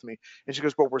back with me. And she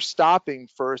goes, but we're stopping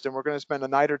first and we're going to spend a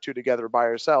night or two together by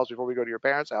ourselves before we go to your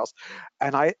parents' house.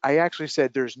 And I actually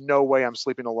said, there's no way I'm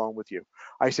sleeping alone with you.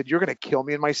 I said, you're going to kill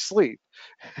me in my sleep.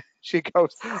 She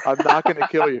goes, I'm not going to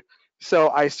kill you. So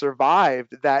I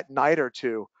survived that night or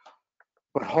two,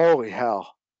 but holy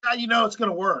hell. How you know it's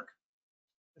going to work?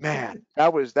 Man,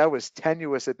 that was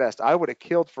tenuous at best. I would have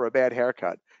killed for a bad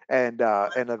haircut, and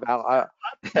about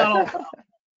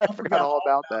I forgot all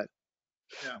about that.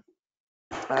 Yeah.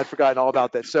 I'd forgotten all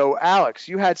about that. So, Alex,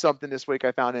 you had something this week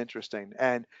I found interesting,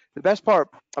 and the best part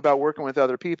about working with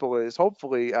other people is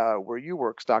hopefully where you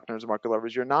work, stock nerds and market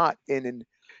lovers, you're not in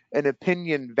an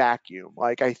opinion vacuum.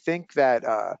 Like I think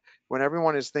that when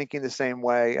everyone is thinking the same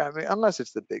way, I mean, unless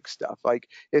it's the big stuff, like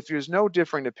if there's no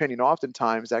differing opinion,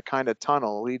 oftentimes that kind of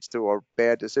tunnel leads to a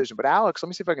bad decision. But Alex, let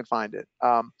me see if I can find it.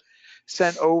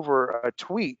 Sent over a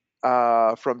tweet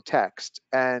from text,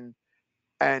 and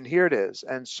here it is.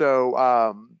 And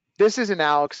so this isn't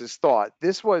Alex's thought.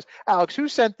 This was Alex. Who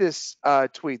sent this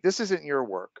tweet? This isn't your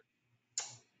work.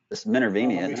 This Minervini, Let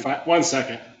me isn't it? find 1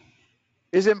 second.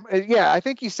 Is it? Yeah, I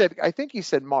think he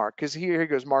said Mark, because here he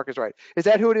goes. Mark is right. Is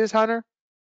that who it is, Hunter?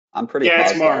 I'm pretty Yeah,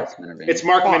 it's positive Mark. it's Minervini. It's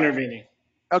Mark Mark. Minervini.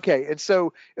 Okay, and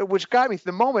so which got me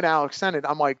the moment Alex sent it,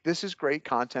 I'm like, this is great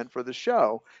content for the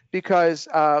show, because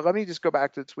let me just go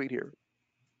back to the tweet here.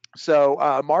 So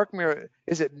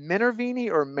is it Minervini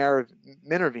or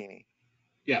Minervini?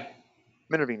 Yeah.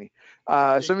 Minervini.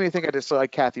 Some of you think I just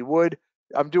like Kathy Wood.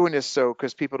 I'm doing this so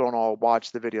because people don't all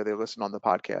watch the video; they listen on the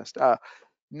podcast.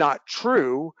 Not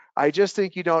true. I just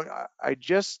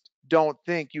don't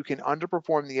think you can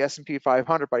underperform the S&P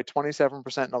 500 by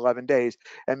 27% in 11 days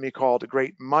and be called a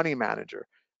great money manager.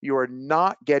 You are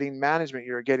not getting management;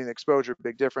 you're getting exposure.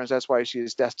 Big difference. That's why she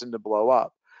is destined to blow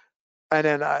up. And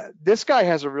then this guy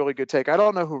has a really good take. I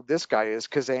don't know who this guy is.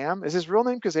 Kazam, is his real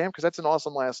name Kazam? Because that's an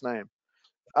awesome last name.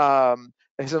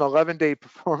 Is an 11-day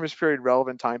performance period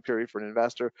relevant time period for an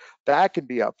investor? That can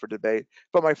be up for debate.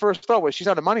 But my first thought was she's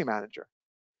not a money manager.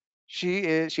 She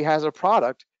has a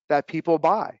product that people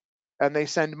buy and they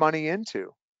send money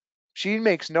into. She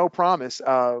makes no promise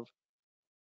of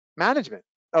management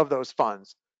of those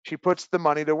funds. She puts the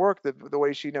money to work the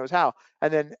way she knows how.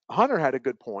 And then Hunter had a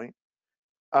good point.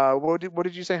 What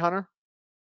did you say, Hunter?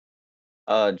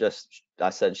 I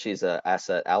said she's an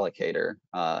asset allocator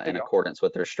in accordance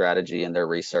with their strategy and their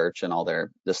research and all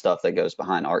the stuff that goes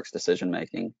behind ARK's decision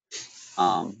making,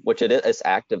 which it's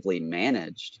actively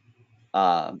managed,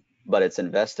 but it's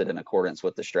invested in accordance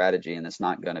with the strategy, and it's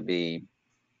not going to be,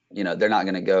 they're not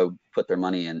going to go put their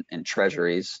money in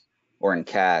treasuries or in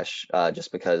cash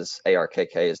just because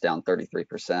ARKK is down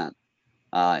 33%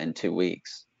 in 2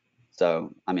 weeks.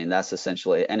 So, I mean, that's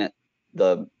essentially, and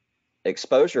the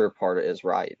exposure part is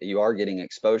right. You are getting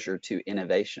exposure to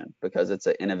innovation because it's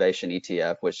an innovation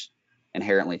ETF, which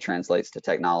inherently translates to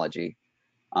technology.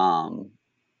 And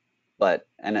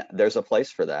there's a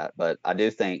place for that. But I do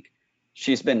think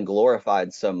she's been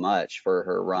glorified so much for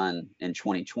her run in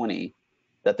 2020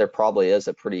 that there probably is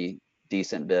a pretty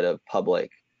decent bit of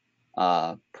public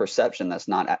perception that's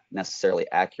not necessarily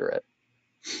accurate.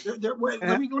 Let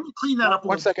me clean that up.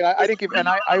 1 second. I didn't give, and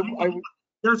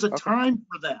there's a time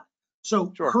for that.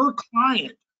 So sure. her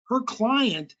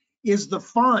client is the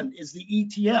fund, is the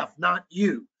ETF, not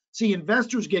you. See,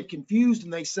 investors get confused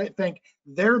and they think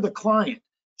they're the client.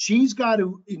 She's got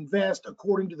to invest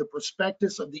according to the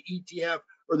prospectus of the ETF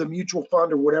or the mutual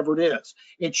fund or whatever it is.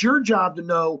 It's your job to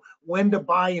know when to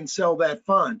buy and sell that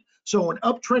fund. So an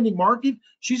uptrending market,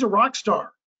 she's a rock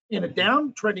star. In a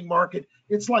downtrending market,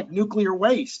 it's like nuclear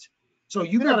waste. So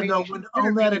you got to know when to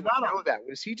own that and not own that.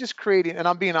 Was he just creating, and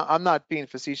I'm not being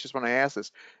facetious when I ask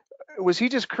this, was he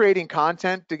just creating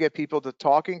content to get people to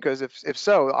talking? Because if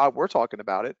so, we're talking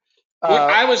about it. What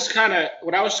I was going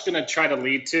to try to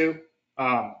lead to,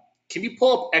 can you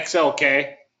pull up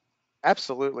XLK?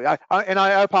 Absolutely.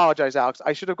 I apologize, Alex.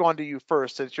 I should have gone to you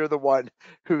first since you're the one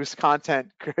whose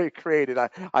content created.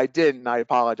 I didn't. I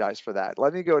apologize for that.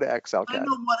 Let me go to XLK. I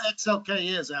know what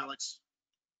XLK is, Alex.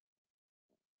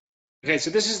 Okay,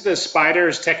 so this is the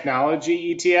Spiders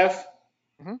Technology ETF.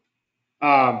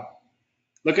 Mm-hmm.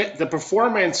 Look at the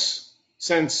performance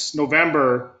since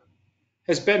November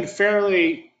has been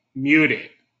fairly muted,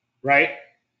 right?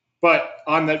 But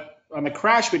on the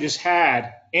crash we just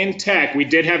had in tech, we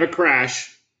did have a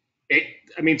crash.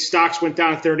 Stocks went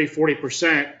down 30,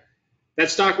 40%. That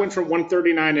stock went from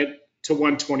 139 to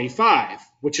 125,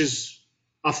 which is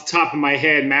off the top of my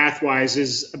head, math-wise,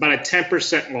 is about a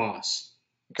 10% loss.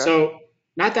 Okay. So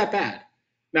not that bad.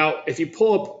 Now, if you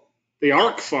pull up the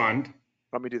ARK fund,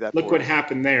 Let me do that Look for what us.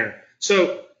 happened there.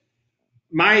 So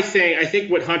my thing, I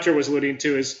think what Hunter was alluding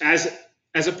to is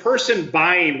as a person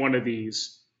buying one of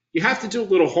these, you have to do a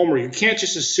little homework. You can't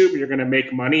just assume you're going to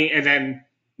make money and then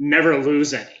never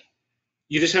lose any.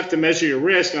 You just have to measure your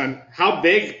risk on how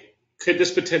big could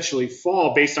this potentially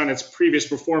fall based on its previous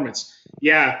performance.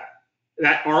 Yeah,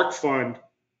 that ARK fund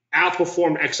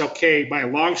outperformed XLK by a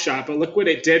long shot, but look what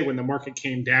it did when the market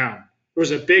came down. There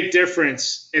was a big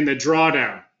difference in the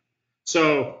drawdown.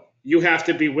 So you have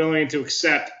to be willing to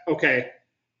accept, okay,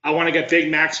 I want to get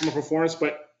big maximum performance,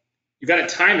 but you got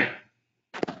to time it.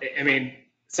 I mean,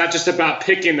 it's not just about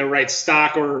picking the right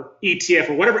stock or ETF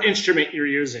or whatever instrument you're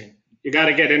using. You got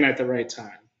to get in at the right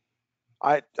time.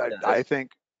 I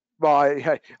think, well,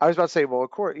 I was about to say, well,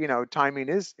 of course, timing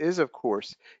is of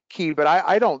course key, but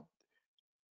I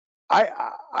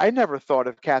never thought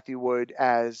of Cathie Wood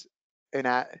as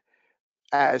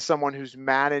as someone who's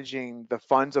managing the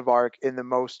funds of ARK in the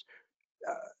most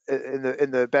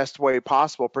in the best way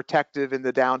possible, protective in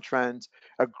the downtrends,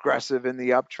 aggressive in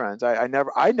the uptrends.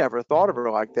 I never thought of her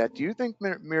like that. Do you think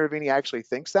Miravini actually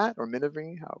thinks that, or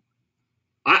Miravini? How?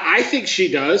 I think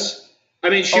she does. I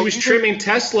mean, she Oh, was you think trimming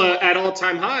Tesla at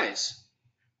all-time highs.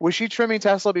 was she trimming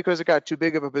Tesla because it got too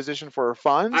big of a position for her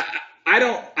funds? I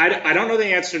don't know the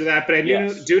answer to that, but I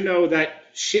Yes, do know that her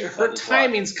that is why.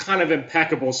 timing's kind of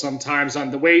impeccable sometimes on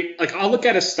the way. Like I'll look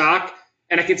at a stock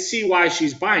and I can see why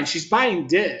she's buying. She's buying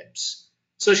dips,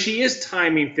 so she is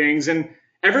timing things, and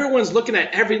everyone's looking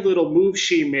at every little move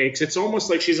she makes. It's almost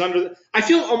like she's under. I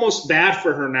feel almost bad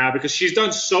for her now because she's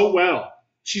done so well.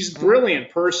 She's a Mhm. brilliant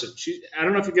person. I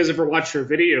don't know if you guys ever watch her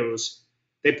videos.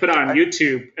 They put on I,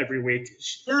 YouTube every week.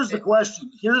 Here's the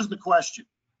question.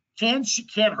 Can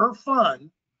her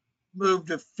fund move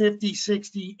to 50,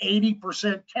 60,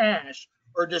 80% cash,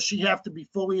 or does she have to be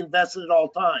fully invested at all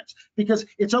times? Because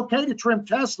it's okay to trim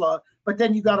Tesla, but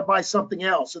then you got to buy something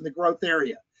else in the growth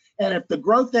area. And if the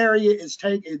growth area is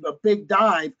taking a big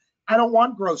dive, I don't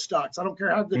want growth stocks. I don't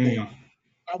care how good they are.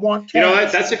 I want You know what?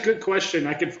 cash. That's a good question.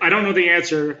 I don't know the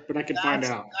answer, but I can find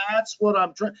That's out. that's what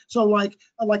I'm trying. So like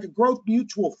a growth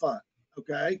mutual fund.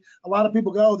 Okay, a lot of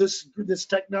people go, this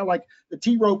tech now, like the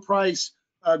T. Rowe Price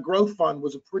growth fund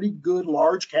was a pretty good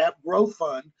large cap growth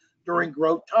fund during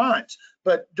growth times,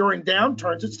 but during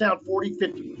downturns it's down 40,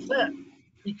 50%,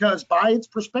 because by its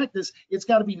prospectus it's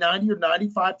got to be 90 or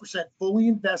 95% fully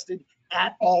invested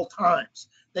at all times.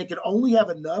 They can only have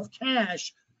enough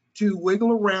cash to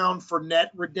wiggle around for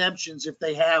net redemptions if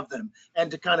they have them, and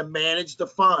to kind of manage the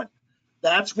fund.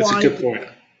 That's That's a why good point.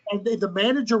 the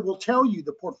manager will tell you,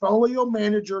 the portfolio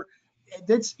manager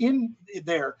that's in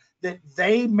there, that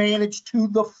they manage to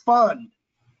the fund.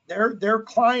 Their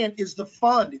client is the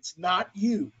fund. It's not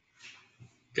you.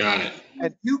 Got it.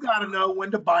 and You got to know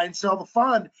when to buy and sell the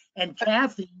fund. And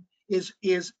Cathie is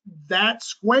that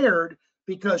squared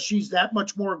because she's that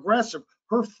much more aggressive.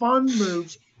 Her fund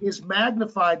moves is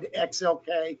magnified to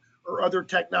XLK or other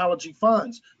technology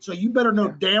funds. So you better know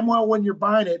yeah. damn well when you're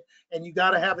buying it, and you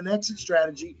got to have an exit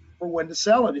strategy for when to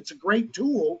sell it. It's a great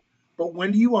tool, but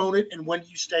when do you own it and when do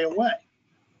you stay away?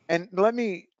 And let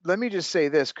me just say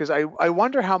this, because I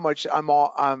wonder how much I'm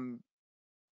not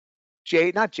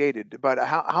jaded, but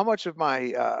how much of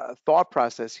my thought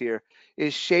process here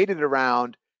is shaded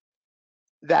around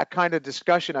that kind of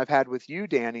discussion I've had with you,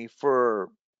 Danny, for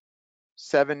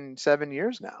seven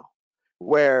years now,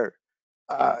 where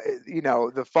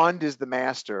the fund is the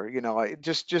master.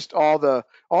 Just all the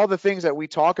things that we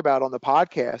talk about on the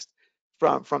podcast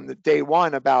from the day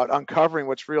one about uncovering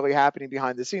what's really happening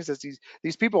behind the scenes. That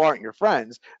these people aren't your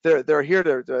friends. They're here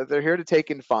to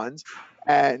take in funds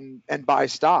and buy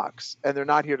stocks, and they're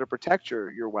not here to protect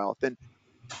your wealth. And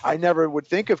I never would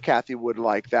think of Cathie Wood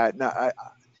like that. And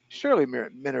surely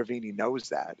Minervini knows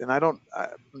that. And I'm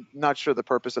not sure the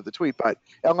purpose of the tweet, but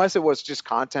unless it was just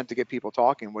content to get people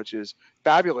talking, which is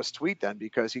fabulous tweet then,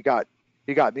 because he got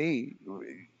me,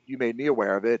 you made me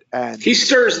aware of it. And He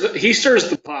stirs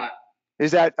the pot.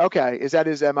 is that okay? Is that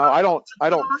his MO? I don't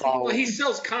Well, follow. he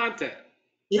sells content,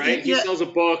 right? He Yeah. sells a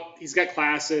book. He's got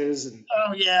classes, and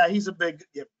Oh yeah, he's a big.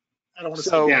 Yeah, I don't want to say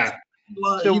So names.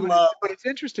 yeah, He loves. but it's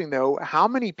interesting though, how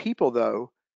many people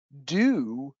though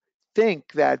do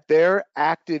think that their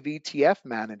active ETF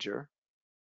manager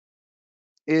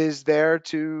is there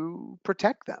to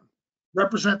protect them?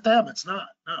 Represent them. It's not.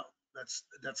 No, that's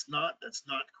not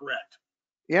correct.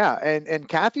 Yeah, and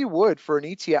Cathie Wood for an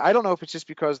ETF, I don't know if it's just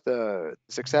because the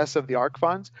success of the ARK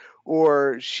funds,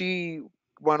 or she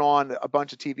went on a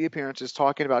bunch of TV appearances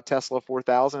talking about Tesla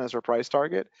 4000 as her price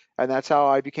target, and that's how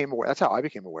I became aware. That's how I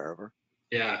became aware of her.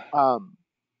 yeah. Um,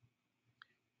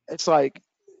 it's like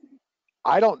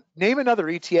I don't name another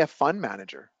ETF fund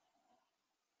manager.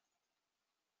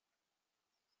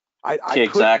 I couldn't.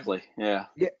 Exactly. Yeah.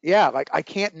 Yeah, like I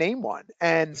can't name one.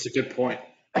 And That's a good point.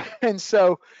 and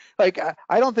so like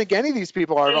I don't think any of these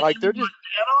people are like they're just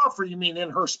Head off, or you mean in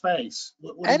her space?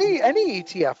 What do you mean? any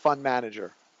ETF fund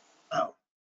manager. Oh,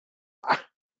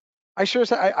 I sure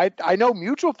I know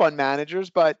mutual fund managers,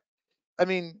 but I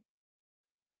mean,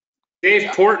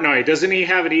 Dave Portnoy, doesn't he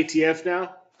have an ETF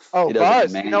now? oh He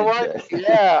doesn't Buzz, you know manage what? it.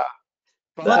 Yeah,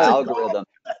 The what's it Buzz. called? algorithm.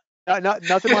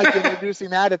 Nothing like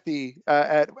introducing that at the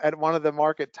at one of the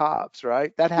market tops,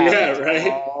 right? That Yeah, happens right.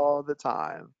 all the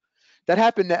time. That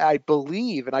happened, I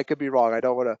believe, and I could be wrong. I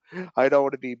don't want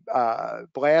to be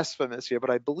blasphemous here, but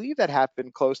I believe that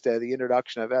happened close to the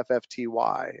introduction of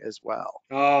FFTY as well.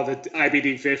 Oh, the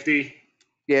IBD 50.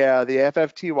 Yeah, the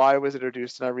FFTY was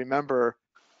introduced, and I remember,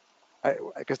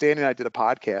 because Danny and I did a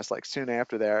podcast like soon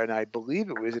after there, and I believe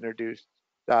it was introduced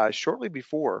shortly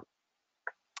before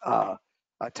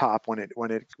top when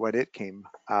it came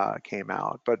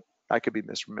out, but I could be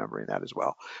misremembering that as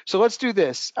well. So let's do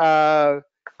this.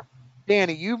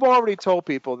 Danny, you've already told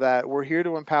people that we're here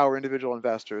to empower individual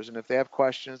investors, and if they have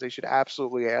questions, they should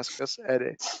absolutely ask us.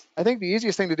 I think the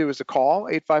easiest thing to do is to call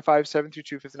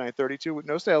 855-722-5932 with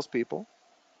no salespeople.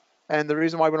 And the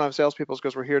reason why we don't have salespeople is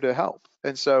because we're here to help.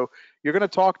 And so you're going to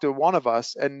talk to one of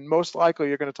us, and most likely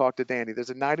you're going to talk to Danny.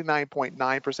 There's a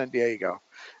 99.9%, there you go,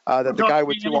 that the guy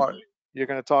with two R, you're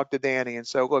going to talk to Danny. And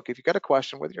so, look, if you got a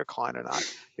question, whether you're a client or not,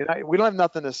 we don't have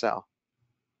nothing to sell.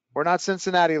 We're not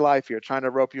Cincinnati Life here trying to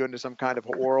rope you into some kind of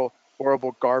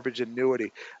horrible garbage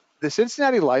annuity. The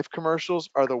Cincinnati Life commercials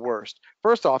are the worst.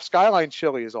 First off, Skyline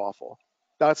Chili is awful.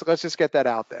 Let's just get that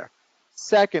out there.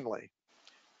 Secondly,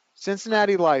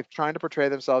 Cincinnati Life trying to portray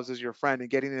themselves as your friend and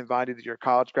getting invited to your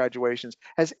college graduations.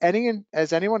 Has anyone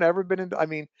ever been in? I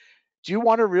mean, do you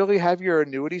want to really have your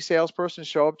annuity salesperson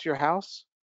show up to your house?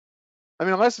 I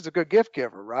mean, unless it's a good gift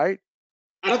giver, right?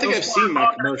 I don't think I've seen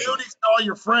that commercial. To all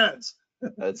your friends.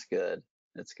 That's good.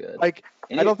 That's good. Like,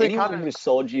 I don't think anyone who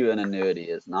sold you an annuity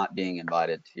is not being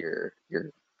invited to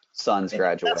your son's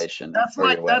graduation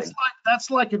or your wedding.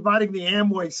 That's like inviting the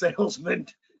Amway salesman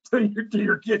to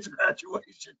your kid's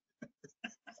graduation.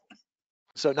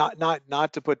 So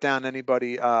not to put down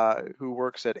anybody who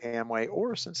works at Amway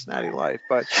or Cincinnati Life,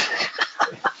 but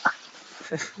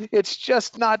it's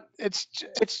just not. It's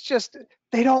just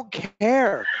they don't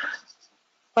care.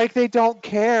 Like they don't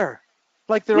care.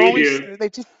 Like they're they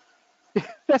just.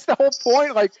 That's the whole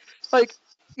point. Like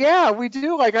yeah, we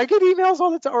do. Like I get emails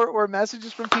all the time or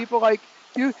messages from people like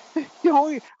I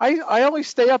only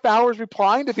stay up hours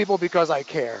replying to people because I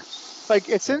care. Like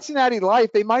at Cincinnati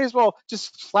Life, they might as well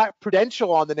just slap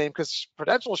Prudential on the name because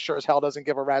Prudential sure as hell doesn't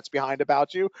give a rat's behind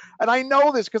about you. And I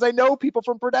know this because I know people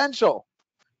from Prudential.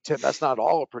 Tim, that's not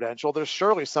all of Prudential. There's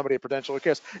surely somebody at Prudential who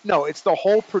cares. No, it's the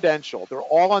whole Prudential. They're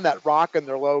all on that rock in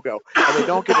their logo, and they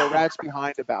don't give a rat's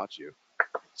behind about you.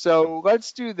 So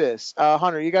let's do this.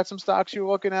 Hunter, you got some stocks you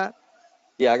were looking at?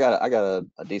 Yeah, I got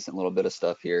a decent little bit of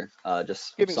stuff here.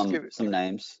 Just some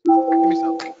names. Give me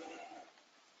some.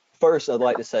 First, I'd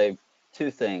like to say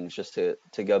two things just to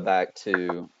go back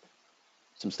to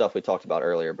some stuff we talked about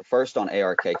earlier. But first on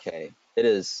ARKK, it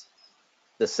is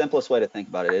the simplest way to think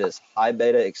about it. It is high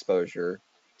beta exposure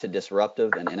to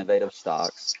disruptive and innovative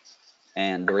stocks.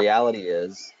 And the reality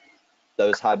is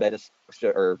those high beta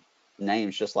or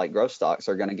names, just like growth stocks,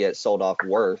 are going to get sold off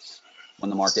worse when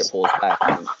the market pulls back.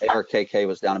 And ARKK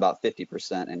was down about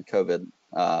 50% in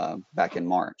COVID back in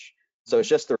March. So it's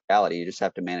just the reality. You just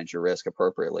have to manage your risk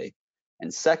appropriately.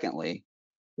 And secondly,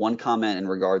 one comment in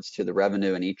regards to the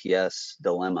revenue and EPS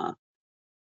dilemma.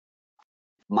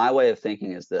 My way of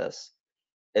thinking is this: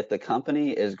 if the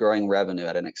company is growing revenue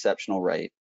at an exceptional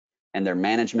rate and their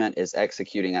management is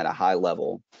executing at a high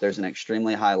level, there's an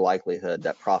extremely high likelihood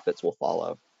that profits will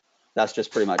follow. That's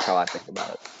just pretty much how I think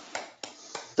about it.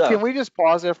 So, can we just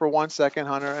pause there for 1 second,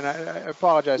 Hunter? And I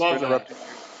apologize for interrupting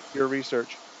your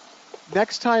research.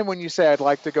 Next time when you say I'd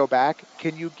like to go back,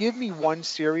 can you give me one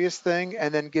serious thing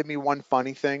and then give me one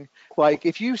funny thing? Like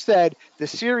if you said the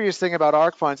serious thing about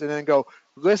ARK funds and then go,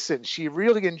 listen, she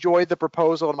really enjoyed the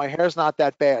proposal and my hair's not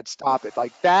that bad, stop it.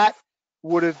 Like that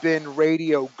would have been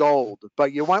radio gold,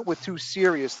 but you went with two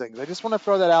serious things. I just want to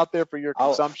throw that out there for your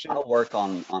consumption. I'll work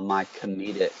on my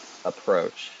comedic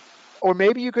approach. Or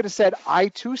maybe you could have said, I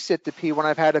too sit to pee when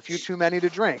I've had a few too many to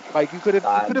drink. Like you could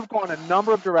have gone a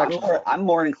number of directions. I'm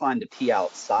more inclined to pee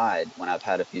outside when I've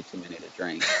had a few too many to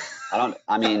drink. I'm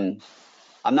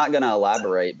not going to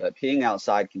elaborate, but peeing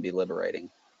outside can be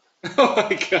liberating. Oh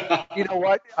my God. You know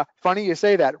what? Funny you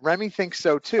say that. Remy thinks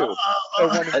so too.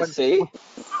 See?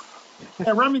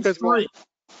 Yeah, Remy's 3.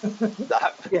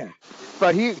 Yeah,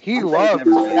 but he Some days loved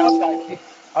never to stay miss. outside.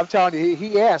 I'm telling you,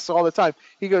 he asks all the time.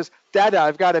 He goes, "Dada,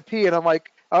 I've got to pee," and I'm like,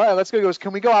 "All right, let's go." He goes,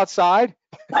 "Can we go outside?"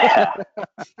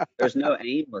 There's no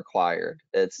aim required.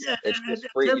 It's Yeah, it's and just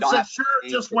free. You Tim don't said, have to sure, pay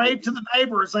just to do wave to the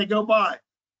neighbor as they go by.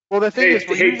 Well, the thing Hey, is,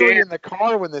 we're hey, usually Dan. in the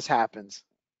car when this happens.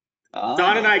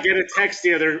 Don and Oh, I get a text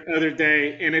the other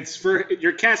day, and it's for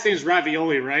your cat's name's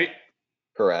Ravioli, right?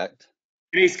 correct.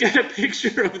 And he's got a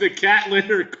picture of the cat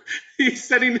litter. He's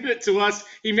sending it to us.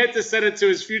 He meant to send it to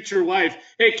his future wife.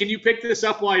 Hey, can you pick this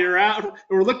up while you're out? And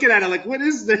we're looking at it like, what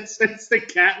is this? It's the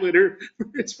cat litter.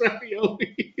 It's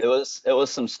Ravioli. It was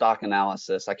some stock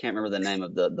analysis. I can't remember the name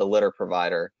of the litter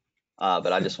provider,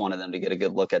 but I just wanted them to get a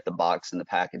good look at the box and the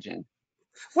packaging.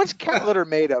 What's cat litter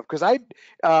made of? Because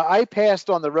I passed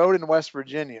on the road in West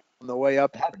Virginia on the way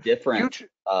up They here. have different Future,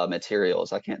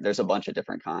 materials. I can't. There's a bunch of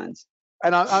different kinds.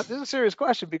 and this is a serious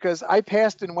question because I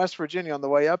passed in West Virginia on the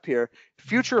way up here.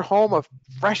 Future home of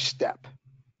Fresh Step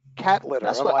cat litter.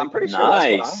 That's I'm what I'm like, pretty sure that's what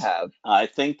I Nice. have. I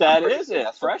think I'm that pretty is sure it.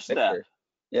 that's what Fresh the Step. picture.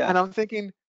 Yeah. and I'm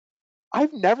thinking,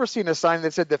 I've never seen a sign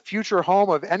that said the future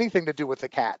home of anything to do with the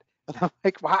cat. And I'm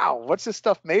like, wow, what's this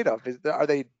stuff made of? Are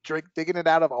they digging it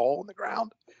out of a hole in the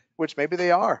ground? Which maybe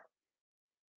they are.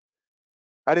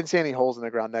 I didn't see any holes in the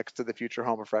ground next to the future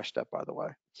home of Fresh Step, by the way.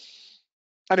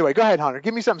 Anyway, go ahead, Hunter.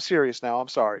 Give me something serious now. I'm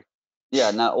sorry.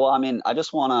 Yeah. No. Well, I mean, I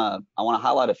wanna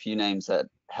highlight a few names that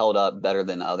held up better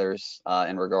than others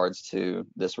in regards to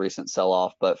this recent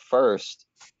sell-off. But first,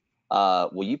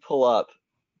 will you pull up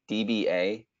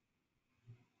DBA?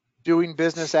 Doing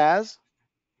business as?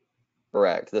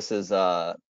 Correct. This is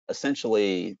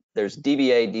essentially there's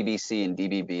DBA, DBC, and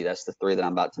DBB. That's the three that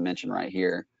I'm about to mention right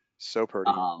here. So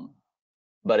pretty. Um,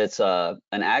 but it's an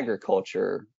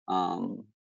agriculture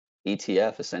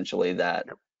ETF essentially that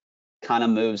Yep. kind of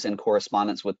moves in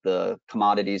correspondence with the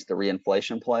commodities, the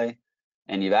reinflation play.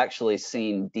 And you've actually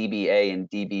seen DBA and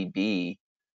DBB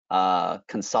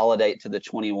consolidate to the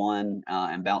 21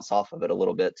 and bounce off of it a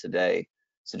little bit today.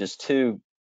 So just two.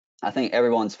 I think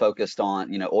everyone's focused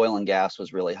on, oil and gas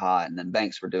was really hot, and then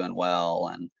banks were doing well,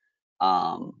 and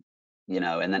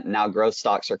and then now growth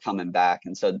stocks are coming back,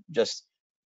 and so just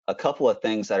a couple of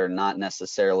things that are not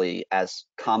necessarily as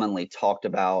commonly talked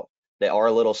about. They are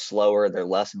a little slower, they're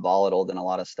less volatile than a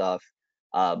lot of stuff,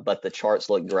 but the charts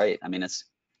look great. I mean, it's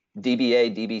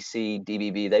DBA, DBC,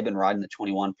 DBB. They've been riding the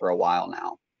 21 for a while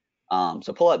now.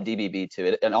 So pull up DBB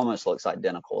too. It almost looks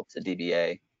identical to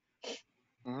DBA.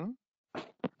 Mm-hmm.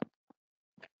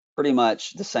 Pretty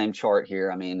much the same chart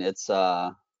here. I mean, it's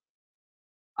I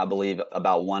believe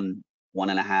about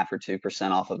 1.5 or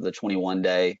 2% off of the 21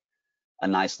 day, a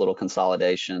nice little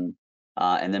consolidation.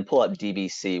 And then pull up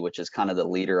DBC, which is kind of the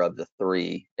leader of the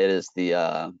three. It is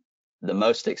the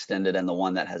most extended and the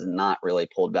one that has not really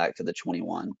pulled back to the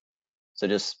 21. So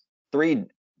just three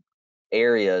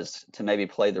areas to maybe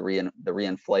play the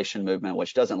reinflation movement,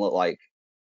 which doesn't look like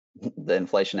the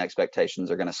inflation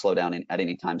expectations are going to slow down at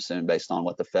any time soon based on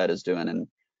what the Fed is doing and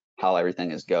how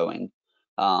everything is going.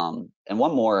 And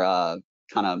one more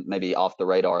kind of maybe off the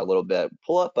radar a little bit,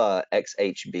 pull up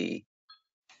XHB,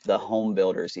 the home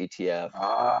builders ETF.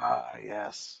 Ah,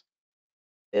 yes.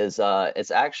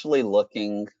 It's actually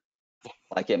looking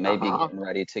like it may be Uh-huh. getting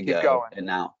ready to Keep go. going. And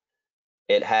now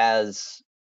it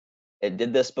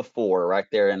did this before right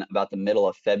there in about the middle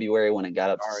of February when it got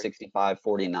up to Sorry.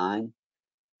 65.49.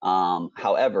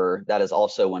 However, that is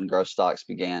also when growth stocks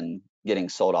began getting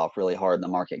sold off really hard and the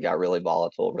market got really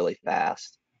volatile really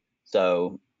fast.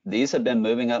 So these have been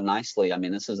moving up nicely. I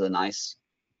mean, this is a nice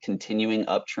continuing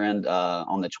uptrend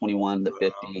on the 21, the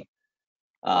 50,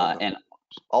 Love them. and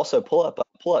also pull up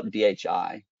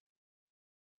DHI.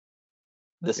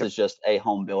 This Yep. is just a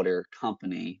home builder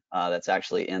company that's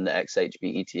actually in the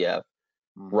XHB ETF,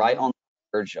 right Mm-hmm. on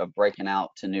the verge of breaking out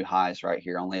to new highs right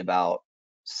here, only about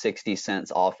 60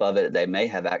 cents off of it. They may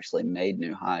have actually made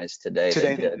new highs today. They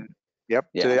Today they did. did. Yep.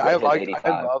 Yeah, Today they I hit like. I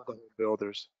 85. love the home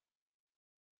builders.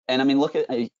 And I mean, look at,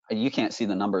 you can't see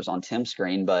the numbers on Tim's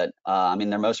screen, but I mean,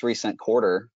 their most recent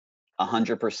quarter,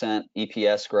 100%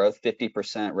 EPS growth,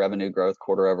 50% revenue growth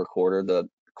quarter over quarter. The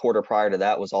quarter prior to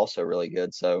that was also really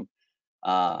good. So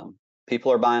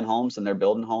people are buying homes and they're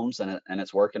building homes and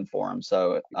it's working for them.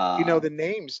 So The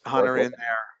names, worth Hunter, in looking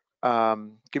at. there.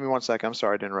 Give me one second. I'm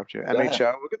sorry to interrupt you. Go ahead.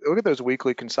 MHO. Look at those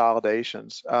weekly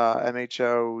consolidations.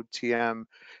 MHO,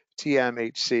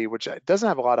 TMHC, which doesn't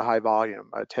have a lot of high volume.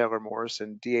 Taylor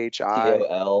Morrison, DHI.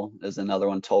 TOL is another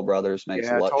one. Toll Brothers makes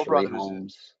Yeah, Toll luxury Brothers.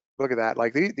 homes. Look at that.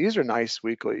 Like these are nice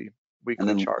weekly And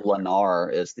then charts.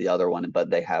 Lennar is the other one, but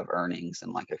they have earnings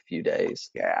in like a few days.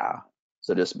 Yeah.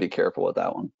 So just be careful with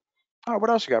that one. All right,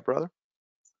 what else you got, brother?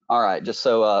 All right, just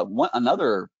so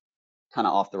another kind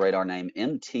of off the radar name,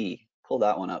 MT, pull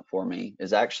that one up for me,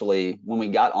 is actually, when we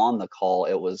got on the call,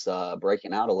 it was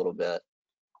breaking out a little bit.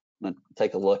 I'm gonna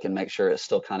take a look and make sure it's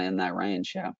still kind of in that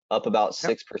range. Yeah, up about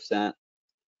 6%,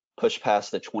 pushed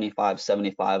past the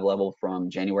 25.75 level from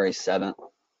January 7th.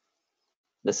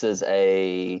 This is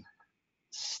a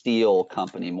steel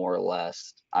company, more or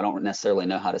less. I don't necessarily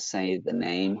know how to say the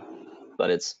name,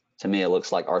 but to me, it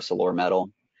looks like ArcelorMittal.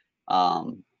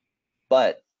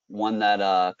 But one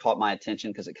that caught my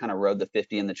attention because it kind of rode the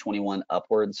 50 and the 21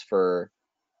 upwards for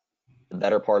the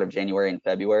better part of January and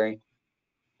February.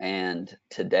 And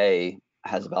today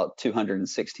has about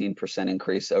 216%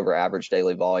 increase over average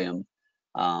daily volume,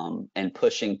 and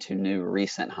pushing to new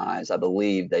recent highs. I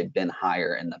believe they've been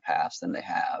higher in the past than they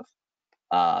have.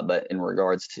 But in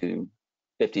regards to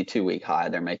 52-week high,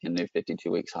 they're making new 52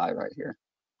 weeks high right here.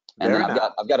 And then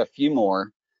I've got a few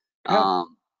more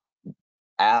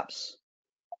apps.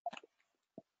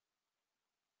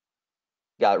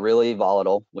 Got really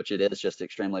volatile, which it is just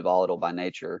extremely volatile by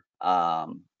nature.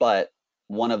 But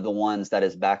one of the ones that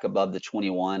is back above the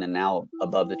 21 and now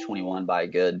above the 21 by a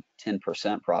good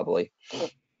 10% probably.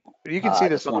 But you can see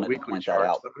this just on the wanted to weekly point that charts.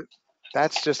 out.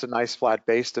 That's just a nice flat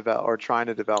base develop or trying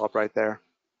to develop right there.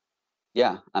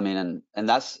 Yeah, I mean, and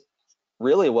that's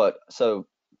really what, so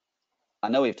I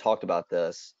know we've talked about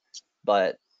this,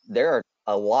 but there are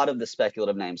a lot of the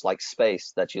speculative names like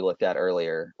space that you looked at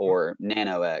earlier, or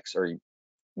NanoX, or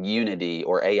Unity,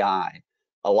 or AI.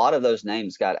 A lot of those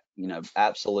names got,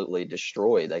 absolutely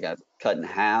destroyed. They got cut in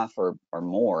half or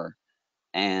more.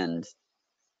 And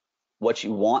what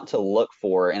you want to look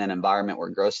for in an environment where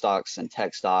growth stocks and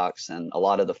tech stocks and a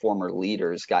lot of the former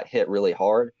leaders got hit really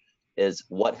hard is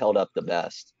what held up the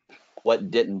best,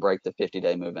 what didn't break the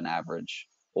 50-day moving average,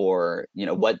 or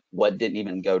what didn't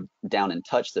even go down and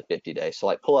touch the 50-day. So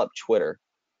like pull up Twitter.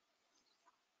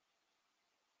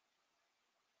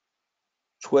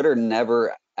 Twitter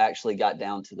never actually got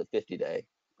down to the 50-day,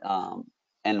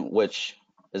 and which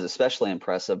is especially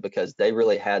impressive because they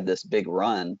really had this big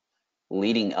run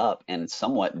leading up and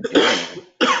somewhat during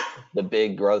the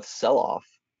big growth sell-off,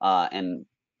 and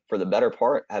for the better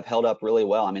part have held up really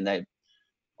well. I mean, they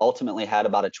ultimately had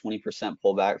about a 20%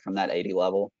 pullback from that 80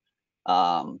 level,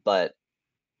 but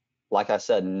like I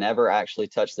said, never actually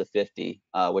touched the 50,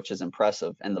 which is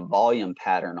impressive. And the volume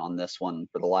pattern on this one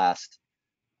for the last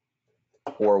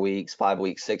 4 weeks, 5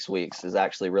 weeks, 6 weeks is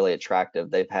actually really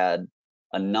attractive. They've had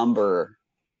a number,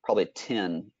 probably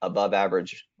 10 above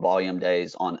average volume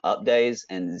days on up days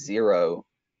and 0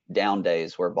 down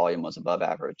days where volume was above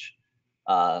average.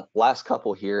 Last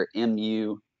couple here,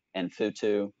 MU and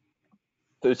Futu.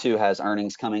 Futu has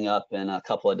earnings coming up in a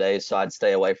couple of days, so I'd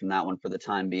stay away from that one for the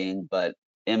time being. But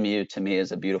MU to me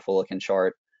is a beautiful looking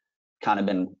chart. Kind of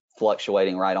been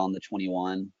fluctuating right on the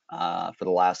 21 for the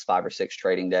last 5 or 6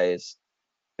 trading days.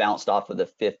 Bounced off of the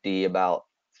 50 about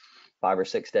 5 or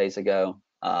 6 days ago,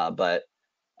 but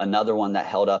another one that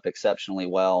held up exceptionally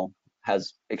well,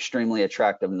 has extremely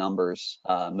attractive numbers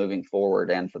moving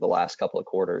forward and for the last couple of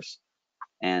quarters.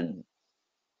 And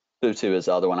Futu is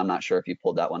the other one. I'm not sure if you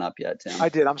pulled that one up yet, Tim. I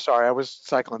did. I'm sorry. I was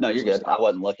cycling. No, you're good. I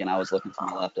wasn't looking. I was looking to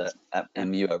my left at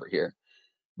MU over here.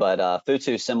 But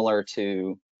Futu, similar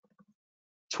to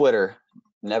Twitter,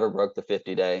 never broke the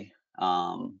 50-day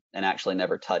and actually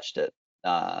never touched it.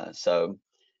 So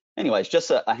anyways, just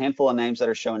a handful of names that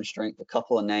are showing strength, a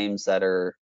couple of names that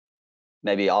are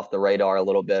maybe off the radar a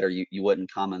little bit or you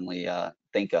wouldn't commonly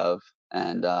think of.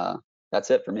 And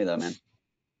that's it for me though, man.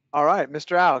 All right,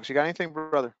 Mr. Alex, you got anything,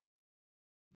 brother?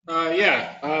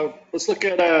 Yeah. Let's look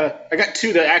at, I got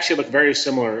two that actually look very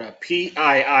similar.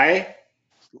 PII,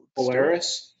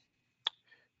 Polaris.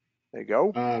 There you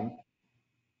go.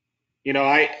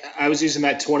 I was using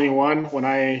that 21 when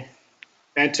I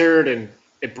entered and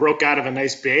it broke out of a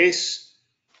nice base.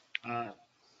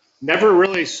 Never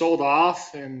really sold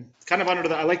off and kind of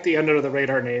I like the under the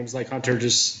radar names like Hunter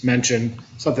just mentioned,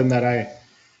 something that I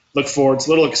look for. It's a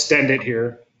little extended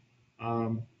here.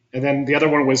 And then the other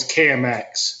one was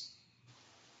KMX,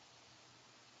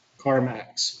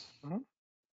 CarMax. Mm-hmm.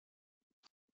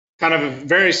 Kind of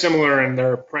very similar in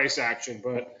their price action,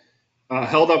 but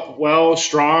held up well,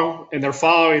 strong, and they're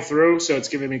following through. So it's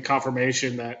giving me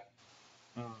confirmation that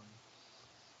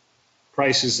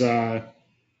price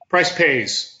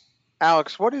pays.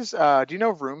 Alex, what is, do you know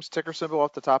Room's ticker symbol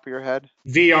off the top of your head?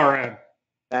 VRM.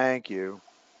 Thank you.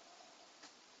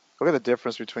 Look at the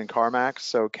difference between CarMax.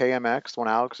 So KMX, the one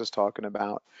Alex is talking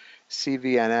about,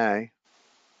 CVNA,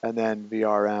 and then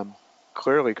VRM.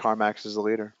 Clearly, CarMax is the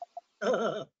leader.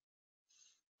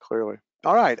 Clearly.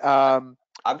 All right.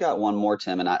 I've got one more,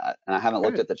 Tim, and I haven't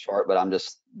looked Good. at the chart, but I'm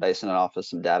just basing it off of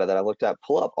some data that I looked at.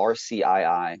 Pull up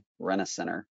RCII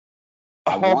Rent-A-Center.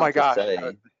 I Oh my want to gosh. say that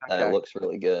it Okay. looks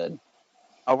really good.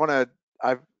 I want to.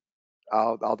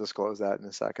 I'll disclose that in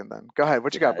a second. Then go ahead.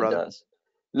 What you Yeah, got, it brother? does.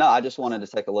 No, I just wanted to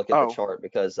take a look at the Oh, chart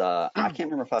because I can't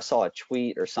remember if I saw a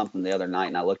tweet or something the other night,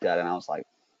 and I looked at it and I was like,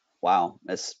 wow,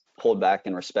 it's pulled back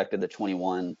and respected the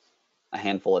 21 a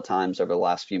handful of times over the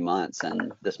last few months,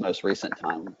 and this most recent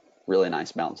time, really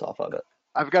nice bounce off of it.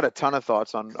 I've got a ton of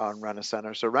thoughts on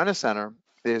Rent-A-Center. So Rent-A-Center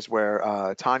is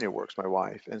where Tanya works, my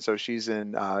wife, and so she's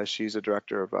a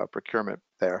director of procurement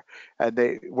there.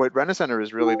 And what Rent-A-Center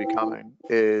is really becoming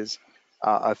is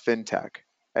a fintech.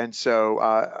 And so,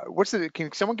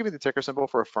 can someone give me the ticker symbol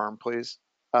for a firm, please?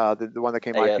 The one that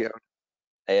came AF, IPO.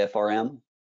 AFRM,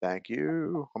 Thank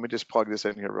you. Let me just plug this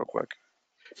in here real quick.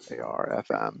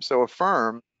 ARFM. So a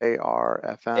firm,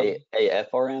 ARFM.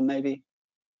 AFRM maybe?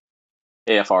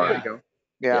 There you AFRM. go.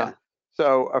 Yeah. Yeah.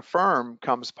 So a firm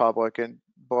comes public and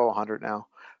below 100 now.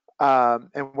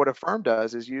 And what a firm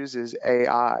does is uses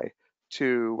AI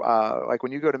to, like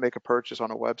when you go to make a purchase on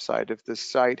a website, if the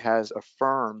site has a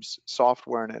firm's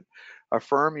software in it, a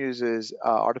firm uses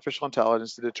artificial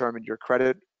intelligence to determine your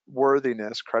credit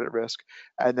worthiness, credit risk,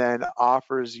 and then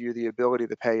offers you the ability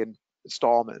to pay in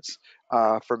installments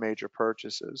for major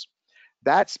purchases.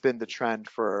 That's been the trend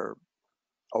for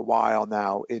a while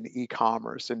now in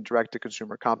e-commerce and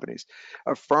direct-to-consumer companies.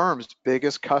 A firm's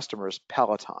biggest customer is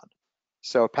Peloton.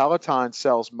 So Peloton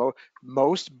sells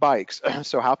most bikes.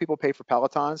 So how people pay for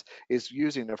Pelotons is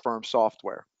using the firm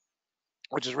software,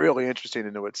 which is really interesting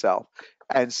into itself.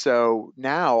 And so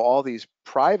now all these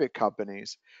private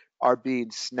companies are being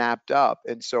snapped up.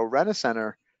 And so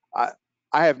Rent-A-Center, I,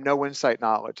 I have no insight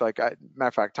knowledge. Matter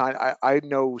of fact, I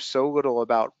know so little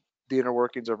about the inner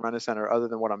workings of Rent-A-Center other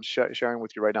than what I'm sharing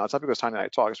with you right now. It's not because Tanya and I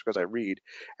talk, it's because I read.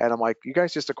 And I'm like, you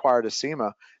guys just acquired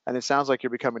Acima, and it sounds like you're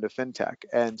becoming a fintech.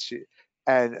 And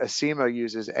Acima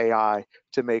uses AI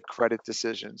to make credit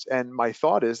decisions. And my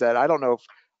thought is that I don't know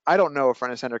if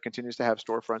Rent-A-Center continues to have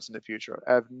storefronts in the future.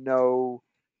 I have no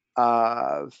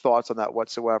thoughts on that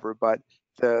whatsoever. But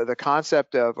the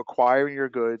concept of acquiring your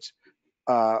goods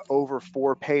over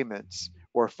 4 payments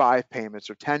or 5 payments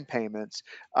or 10 payments,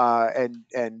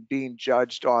 and being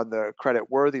judged on the credit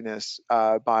worthiness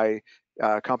by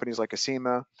companies like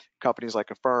Acima, companies like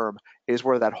Affirm, is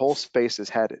where that whole space is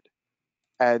headed.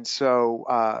 And so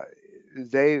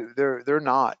they're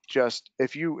not just,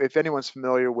 if anyone's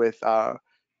familiar with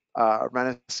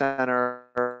Rent-A-Center,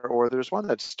 or there's one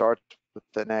that starts with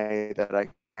an A that I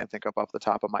can't think of off the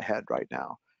top of my head right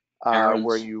now, where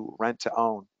Aaron's. you rent to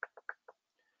own.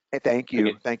 Hey, I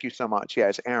get, thank you so much. Yeah,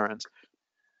 it's Aaron's.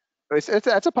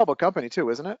 That's a public company too,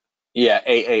 isn't it? yeah,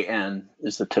 AAN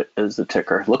is the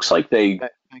ticker. Looks like they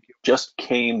Thank you. just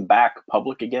came back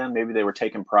public again. Maybe they were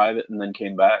taken private and then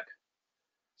came back.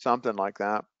 Something like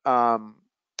that.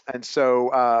 And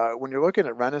so when you're looking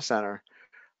at Rent-A-Center,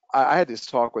 I had this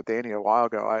talk with Danny a while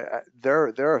ago. They're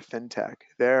a fintech.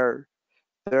 They're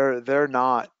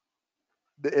not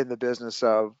in the business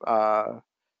of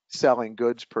selling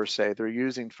goods per se. They're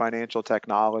using financial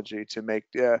technology to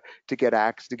give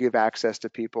access to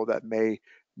people that may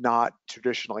not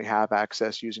traditionally have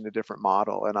access using a different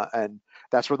model. And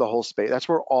that's where the whole space. That's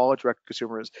where all direct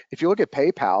consumer is. If you look at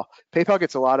PayPal, PayPal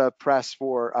gets a lot of press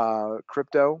for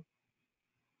crypto.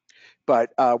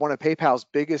 But one of PayPal's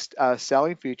biggest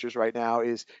selling features right now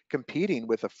is competing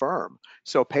with Affirm.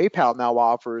 So PayPal now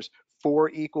offers 4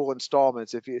 equal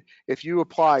installments. If you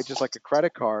apply just like a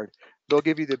credit card, they'll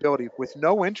give you the ability with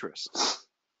no interest,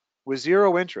 with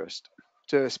zero interest,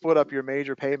 to split up your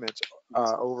major payments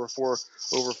over four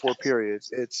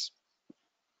periods. It's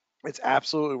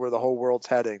absolutely where the whole world's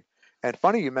heading. And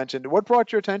funny you mentioned, what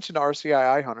brought your attention to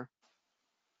RCII, Hunter?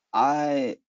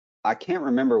 I I can't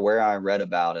remember where I read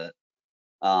about it.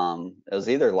 It was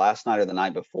either last night or the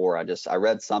night before. I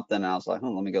read something and I was like,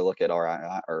 let me go look at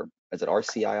RII, or is it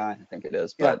RCII? I think it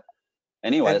is. Yeah, But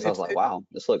and anyways, I was like, wow,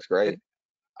 this looks great.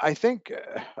 I think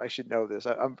I should know this.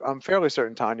 I'm fairly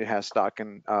certain Tanya has stock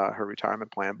in her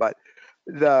retirement plan, but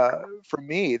for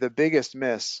me the biggest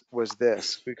miss was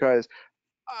this, because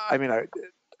I mean I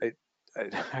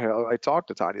I talked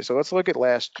to Tanya. So let's look at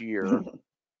last year,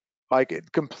 like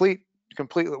completely.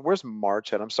 Where's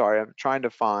March at? I'm sorry, I'm trying to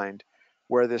find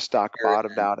where this stock Here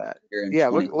bottomed in out at. here in Yeah,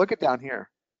 20, look it down here.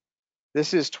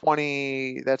 This is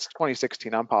 20. That's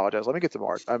 2016. I apologize. Let me get to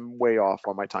March. I'm way off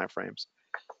on my time frames.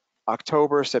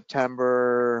 October,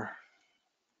 September,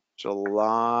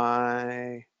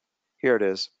 July. Here it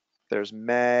is. There's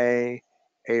May,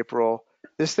 April.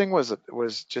 This thing was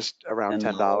just around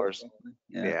 $10 or $10. something.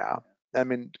 Yeah. Yeah. I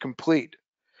mean, complete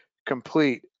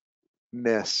complete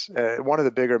miss, one of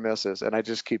the bigger misses, and I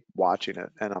just keep watching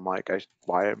it, and I'm like,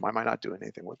 why am I not doing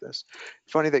anything with this?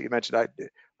 Funny that you mentioned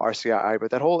RCI,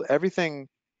 but that whole everything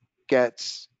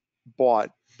gets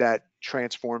bought that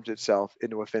transforms itself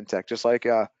into a fintech, just like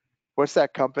what's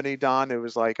that company, Don? It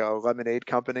was like a lemonade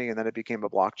company, and then it became a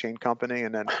blockchain company,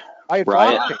 and then Riot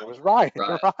Riot. Blockchain. It was Riot.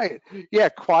 Riot. Riot. Yeah,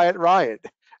 Quiet Riot.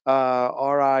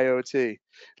 RIOT.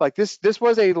 Like this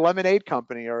was a lemonade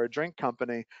company or a drink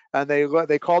company, and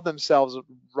they called themselves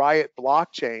Riot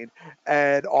Blockchain,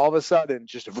 and all of a sudden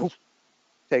just woof,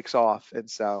 takes off. And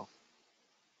so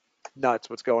nuts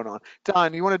what's going on.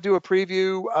 Don, you want to do a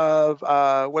preview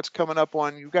of what's coming up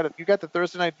on you got the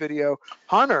Thursday night video,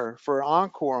 Hunter, for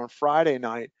Encore on Friday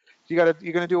night. You're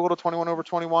gonna do a little 21 over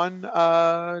 21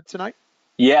 tonight?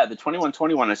 Yeah, the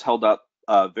 21-21 has held up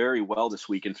very well this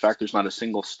week. In fact, there's not a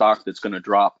single stock that's going to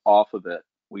drop off of it.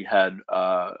 We had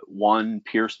one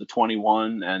pierce the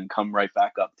 21 and come right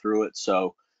back up through it.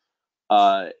 So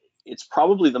it's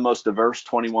probably the most diverse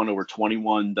 21 over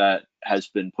 21 that has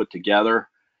been put together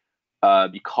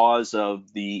because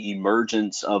of the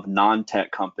emergence of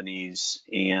non-tech companies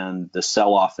and the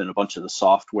sell-off in a bunch of the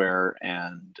software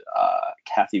and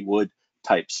Cathie Wood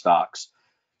type stocks.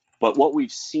 But what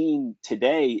we've seen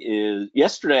today is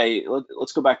yesterday.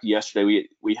 Let's go back to yesterday.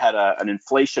 We had an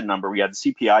inflation number. We had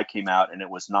the CPI came out and it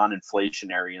was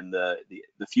non-inflationary, and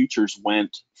the futures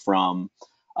went from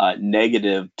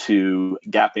negative to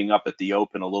gapping up at the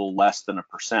open a little less than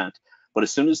 1%. But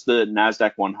as soon as the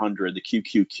NASDAQ 100, the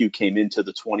QQQ, came into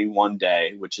the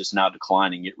 21-day, which is now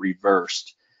declining, it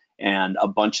reversed, and a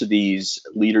bunch of these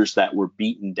leaders that were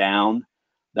beaten down,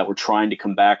 that were trying to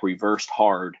come back, reversed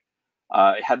hard.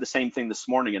 It had the same thing this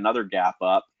morning, another gap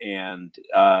up, and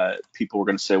people were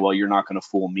going to say, well, you're not going to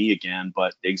fool me again,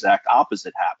 but the exact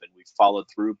opposite happened. We followed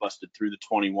through, busted through the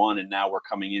 21, and now we're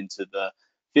coming into the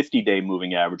 50-day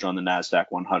moving average on the NASDAQ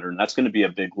 100, and that's going to be a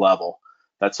big level.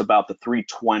 That's about the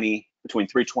 320, between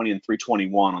 320 and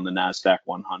 321 on the NASDAQ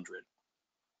 100.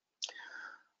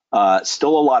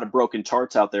 Still a lot of broken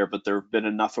charts out there, but there have been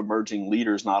enough emerging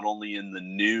leaders, not only in the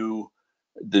new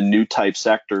type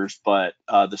sectors, but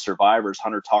the survivors.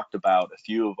 Hunter talked about a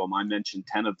few of them. I mentioned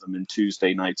 10 of them in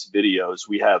Tuesday night's videos.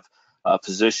 We have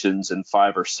positions in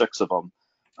 5 or 6 of them,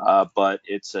 but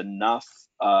it's enough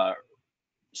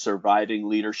surviving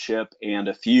leadership, and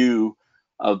a few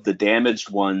of the damaged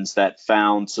ones that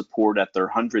found support at their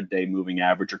 100-day moving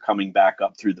average are coming back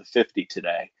up through the 50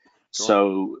 today. Sure.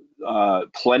 So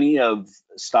plenty of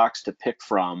stocks to pick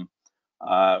from,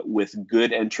 with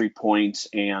good entry points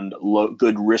and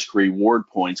good risk reward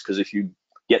points, because if you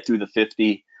get through the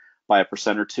 50 by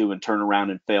 1% or 2 and turn around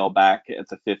and fail back at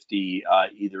the 50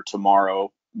 either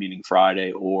tomorrow, meaning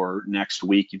Friday, or next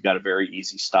week, you've got a very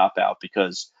easy stop out,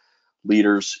 because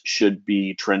leaders should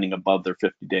be trending above their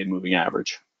 50-day moving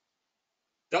average.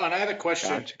 Don, I have a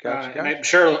question, Gotcha. and I'm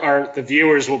sure the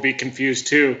viewers will be confused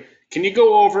too. Can you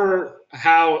go over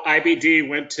how IBD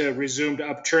went to resumed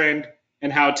uptrend,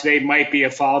 and how today might be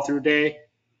a follow-through day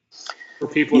for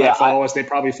people that follow us? They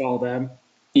probably follow them.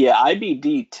 Yeah,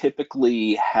 IBD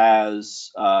typically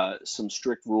has some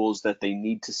strict rules that they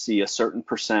need to see a certain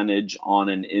percentage on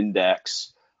an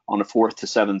index on a 4th to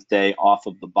 7th day off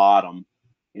of the bottom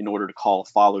in order to call a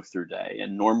follow-through day.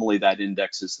 And normally that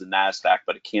index is the NASDAQ,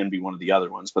 but it can be one of the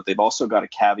other ones. But they've also got a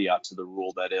caveat to the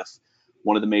rule that if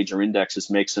one of the major indexes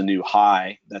makes a new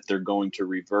high, that they're going to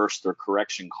reverse their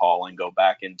correction call and go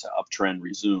back into uptrend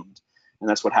resumed. And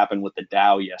that's what happened with the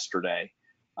Dow yesterday.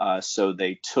 So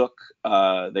they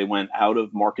went out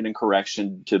of market and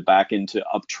correction to back into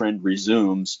uptrend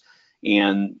resumes.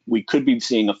 And we could be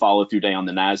seeing a follow-through day on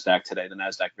the NASDAQ today. The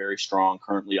NASDAQ very strong,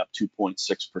 currently up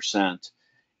 2.6%.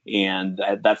 And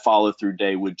that follow-through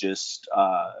day would just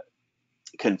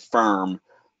confirm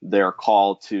their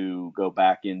call to go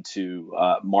back into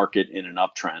market in an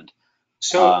uptrend.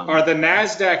 So are the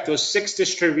NASDAQ, those 6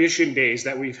 distribution days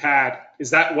that we've had,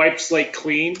 is that wiped slate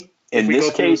clean? In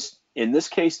this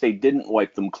case, they didn't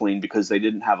wipe them clean because they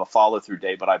didn't have a follow-through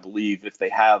day, but I believe if they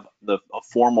have a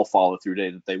formal follow-through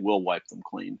day, that they will wipe them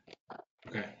clean.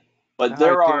 Okay. But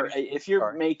if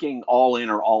you're making all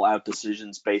in or all out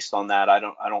decisions based on that, I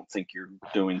don't think you're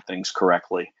doing things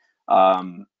correctly.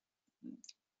 But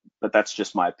that's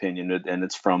just my opinion, and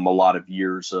it's from a lot of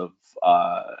years of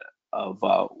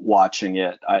watching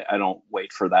it. I don't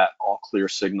wait for that all clear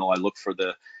signal. I look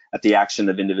at the action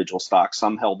of individual stocks.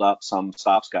 Some held up, some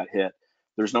stops got hit.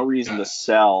 There's no reason to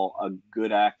sell a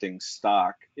good acting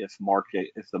stock if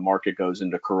the market goes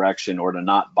into correction, or to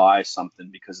not buy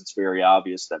something because it's very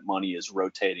obvious that money is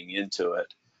rotating into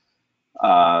it.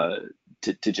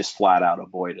 to just flat out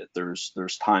avoid it.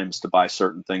 There's times to buy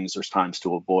certain things, there's times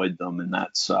to avoid them, and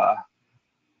that's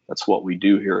what we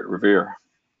do here at Revere.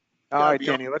 All right,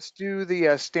 Danny, let's do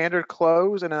the standard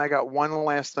close, and then I got one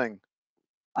last thing.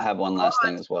 I have one last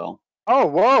thing as well. Oh,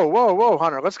 whoa,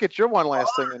 Hunter. Let's get your one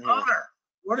last thing in here. Hunter,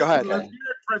 go ahead. Let's hear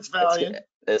it, Prince Valiant.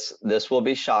 This will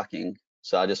be shocking,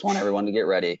 so I just want everyone to get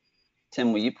ready.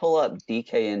 Tim, will you pull up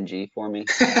DKNG for me?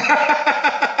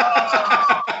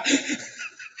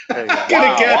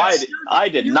 Wow, I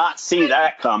did not see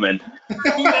that coming.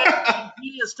 He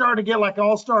is starting to get like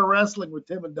all-star wrestling with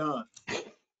Tim and Don.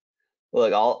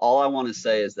 Look, all I want to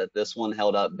say is that this one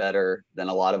held up better than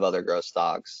a lot of other growth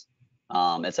stocks.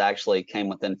 It's actually came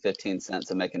within 15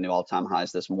 cents of making new all-time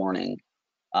highs this morning.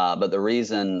 But the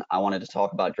reason I wanted to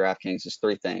talk about DraftKings is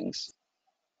three things.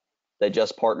 They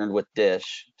just partnered with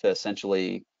Dish to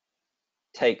essentially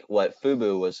take what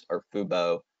Fubo was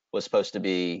supposed to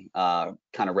be kind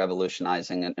of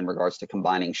revolutionizing in regards to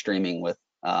combining streaming with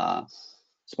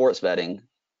sports betting.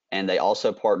 And they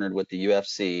also partnered with the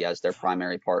UFC as their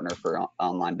primary partner for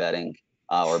online betting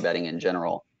or betting in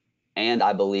general. And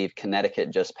I believe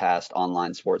Connecticut just passed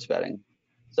online sports betting.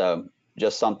 So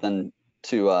just something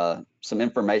to some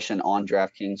information on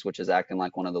DraftKings, which is acting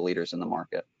like one of the leaders in the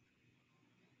market.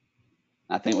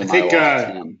 I think we might have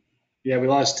lost Tim. Yeah, we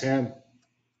lost Tim.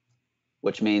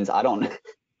 Which means I don't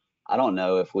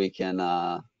know if we can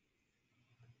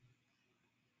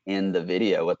end the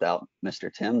video without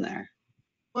Mr. Tim there.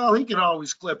 Well, he can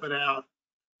always clip it out.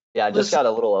 Yeah, I just got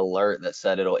a little alert that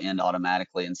said it'll end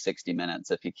automatically in 60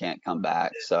 minutes if he can't come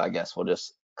back. So I guess we'll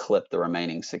just clip the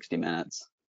remaining 60 minutes.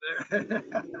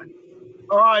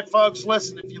 All right, folks,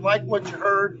 listen, if you like what you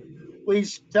heard,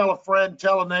 please tell a friend,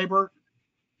 tell a neighbor.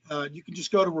 You can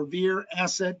just go to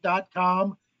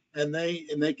revereasset.com and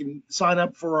they can sign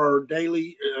up for our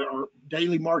daily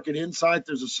market insight.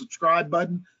 There's a subscribe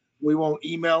button. We won't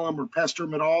email them or pester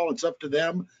them at all. It's up to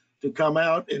them to come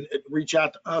out and reach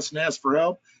out to us and ask for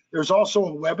help. There's also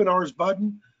a webinars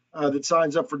button that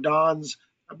signs up for Don's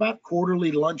about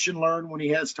quarterly lunch and learn when he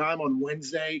has time on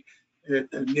Wednesday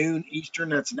at noon Eastern.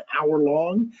 That's an hour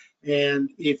long. And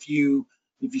if you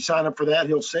sign up for that,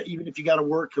 he'll say, even if you got to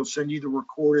work, he'll send you the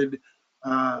recorded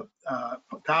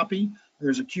copy.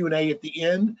 There's a Q&A at the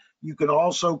end. You can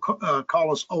also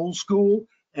call us old school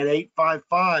at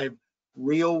 855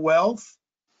 Real Wealth.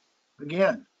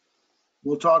 Again,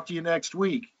 we'll talk to you next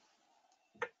week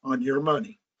on Your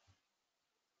Money.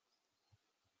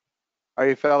 Are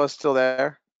you fellas still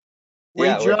there? We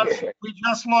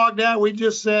just logged out. We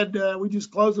just said we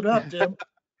just close it up, Tim.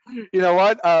 You know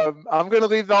what? I'm going to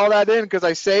leave all that in because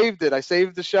I saved it. I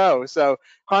saved the show. So,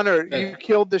 Hunter, you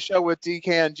killed the show with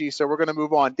DKNG, so we're going to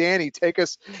move on. Danny, take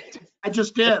us. I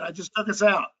just did. I just took us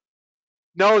out.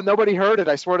 No, nobody heard it.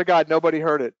 I swear to God, nobody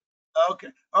heard it. Okay.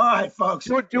 All right, folks.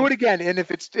 Do it again. And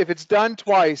if it's done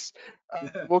twice,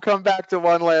 we'll come back to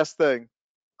one last thing.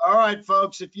 All right,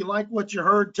 folks. If you like what you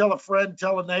heard, tell a friend,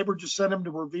 tell a neighbor. Just send them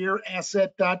to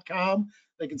revereasset.com.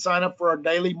 They can sign up for our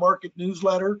daily market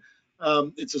newsletter.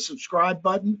 It's a subscribe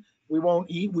button. We won't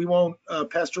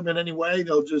pester them in any way.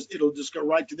 It'll just go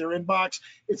right to their inbox.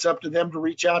 It's up to them to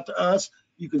reach out to us.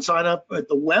 You can sign up at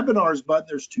the webinars button.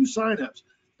 There's two signups.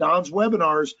 Don's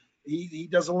webinars. He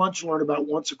does a lunch and learn about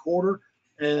once a quarter,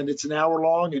 and it's an hour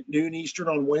long at noon Eastern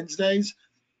on Wednesdays.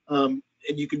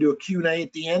 And you can do a Q&A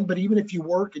at the end. But even if you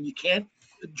work and you can't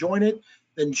join it,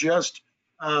 then just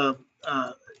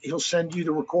he'll send you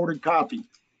the recorded copy.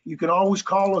 You can always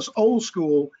call us old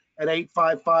school at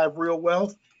 855 Real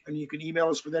Wealth, and you can email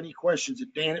us with any questions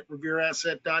at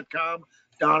dan@revereasset.com,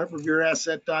 Don at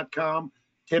revereasset.com,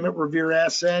 Tim at Revere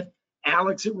Asset,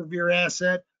 Alex at Revere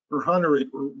Asset, or Hunter at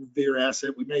Revere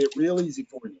Asset. We made it real easy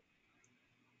for you.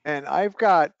 And I've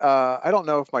got, I don't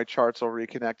know if my charts will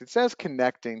reconnect. It says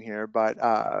connecting here, but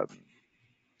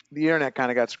the internet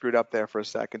kind of got screwed up there for a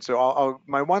second. So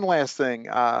my one last thing.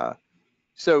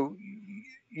 So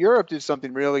Europe did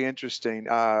something really interesting.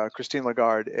 Christine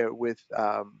Lagarde with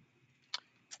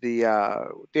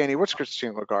Danny, what's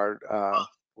Christine Lagarde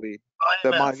lead?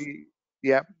 IMF.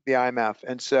 The IMF.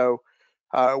 And so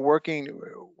working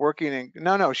in,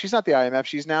 no, she's not the IMF.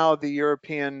 She's now the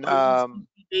European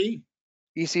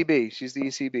ECB. She's the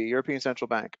ECB, European Central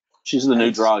Bank. She's the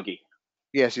new Draghi.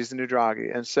 Yeah, she's the new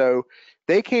Draghi. And so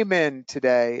they came in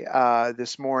today,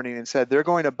 this morning, and said they're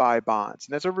going to buy bonds.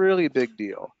 And that's a really big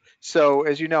deal. So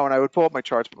as you know, and I would pull up my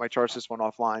charts, but my charts just went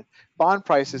offline, bond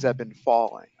prices have been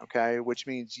falling, okay, which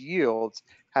means yields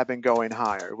have been going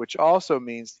higher, which also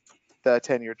means the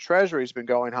 10-year Treasury has been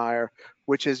going higher,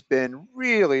 which has been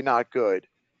really not good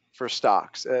for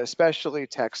stocks, especially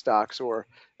tech stocks or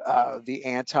the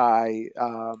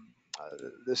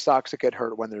the stocks that get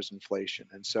hurt when there's inflation.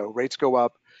 And so rates go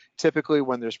up typically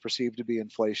when there's perceived to be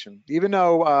inflation. Even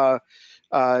though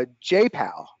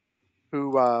J-Pal,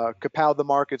 who capowed the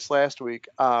markets last week,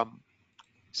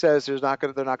 says they're not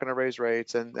going to raise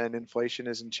rates and inflation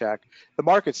is in check. The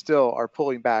markets still are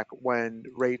pulling back when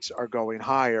rates are going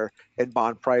higher and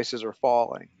bond prices are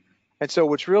falling. And so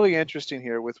what's really interesting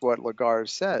here with what Lagarde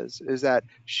says is that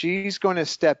she's going to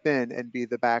step in and be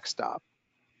the backstop.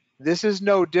 This is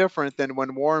no different than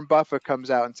when Warren Buffett comes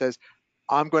out and says,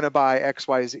 I'm going to buy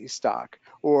XYZ stock.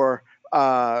 Or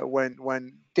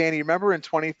when Danny, remember in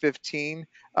 2015,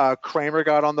 Kramer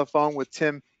got on the phone with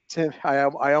Tim,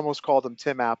 I almost called him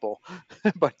Tim Apple,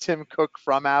 but Tim Cook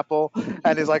from Apple.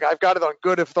 And he's like, I've got it on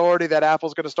good authority that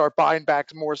Apple's going to start buying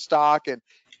back more stock. And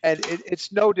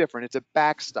it's no different. It's a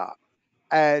backstop.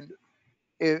 And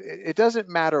it doesn't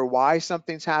matter why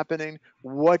something's happening,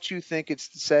 what you think it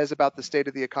says about the state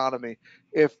of the economy.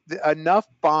 If enough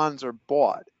bonds are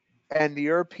bought and the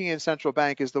European Central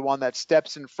Bank is the one that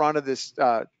steps in front of this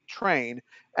train,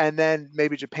 and then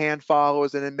maybe Japan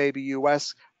follows, and then maybe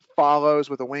US follows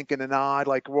with a wink and a nod,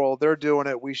 like, well, they're doing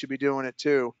it, we should be doing it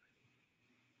too.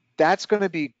 That's going to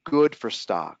be good for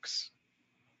stocks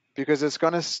because it's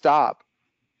going to stop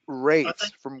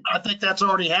rates from. I think that's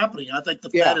already happening. I think the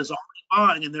Fed is already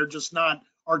buying, and they're just not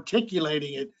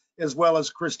articulating it as well as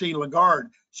Christine Lagarde.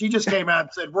 She just came out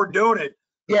and said, we're doing it.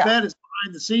 The Fed is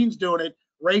behind the scenes doing it.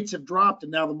 Rates have dropped,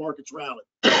 and now the market's rallied.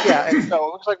 Yeah, and so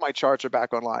it looks like my charts are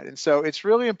back online. And so it's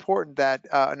really important that,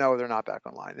 no, they're not back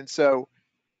online. And so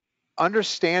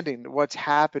understanding what's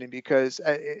happening, because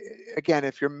again,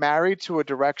 if you're married to a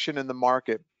direction in the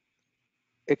market,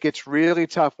 it gets really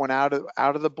tough when out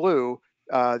of the blue,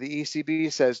 the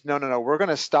ECB says, no, we're going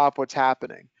to stop what's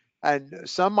happening. And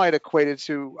some might equate it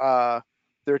to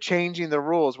they're changing the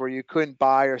rules where you couldn't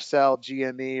buy or sell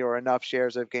GME or enough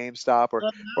shares of GameStop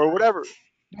or whatever.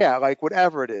 Yeah, like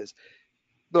whatever it is.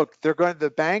 Look,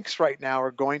 the banks right now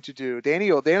are going to do,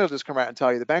 Daniel just come out and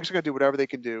tell you the banks are going to do whatever they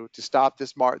can do to stop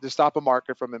a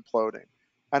market from imploding.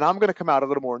 And I'm going to come out a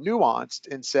little more nuanced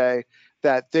and say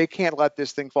that they can't let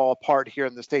this thing fall apart here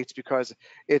in the States because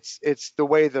it's the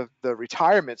way the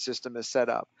retirement system is set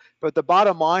up. But the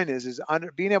bottom line is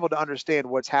being able to understand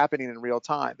what's happening in real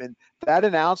time. And that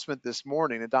announcement this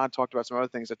morning, and Don talked about some other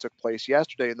things that took place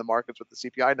yesterday in the markets with the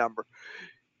CPI number,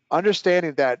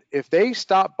 understanding that if they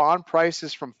stop bond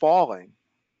prices from falling,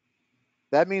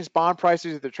 that means bond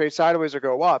prices either trade sideways or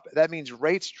go up. That means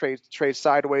rates trade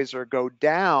sideways or go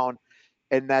down,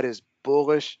 and that is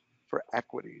bullish for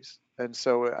equities. And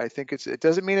so I think it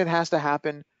doesn't mean it has to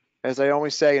happen. As I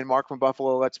always say, and Mark from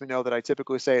Buffalo lets me know that I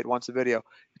typically say it once a video,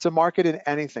 it's a market and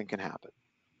anything can happen.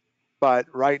 But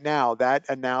right now, that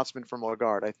announcement from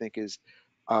Lagarde, I think, is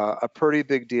a pretty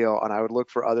big deal, and I would look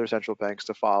for other central banks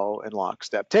to follow in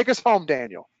lockstep. Take us home,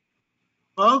 Daniel.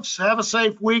 Folks, have a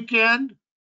safe weekend,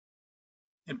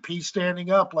 and peace standing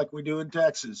up like we do in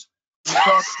Texas. We'll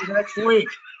talk to you next week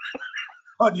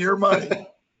on Your Money.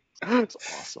 That's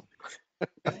awesome.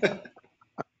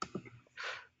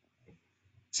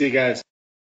 See you guys.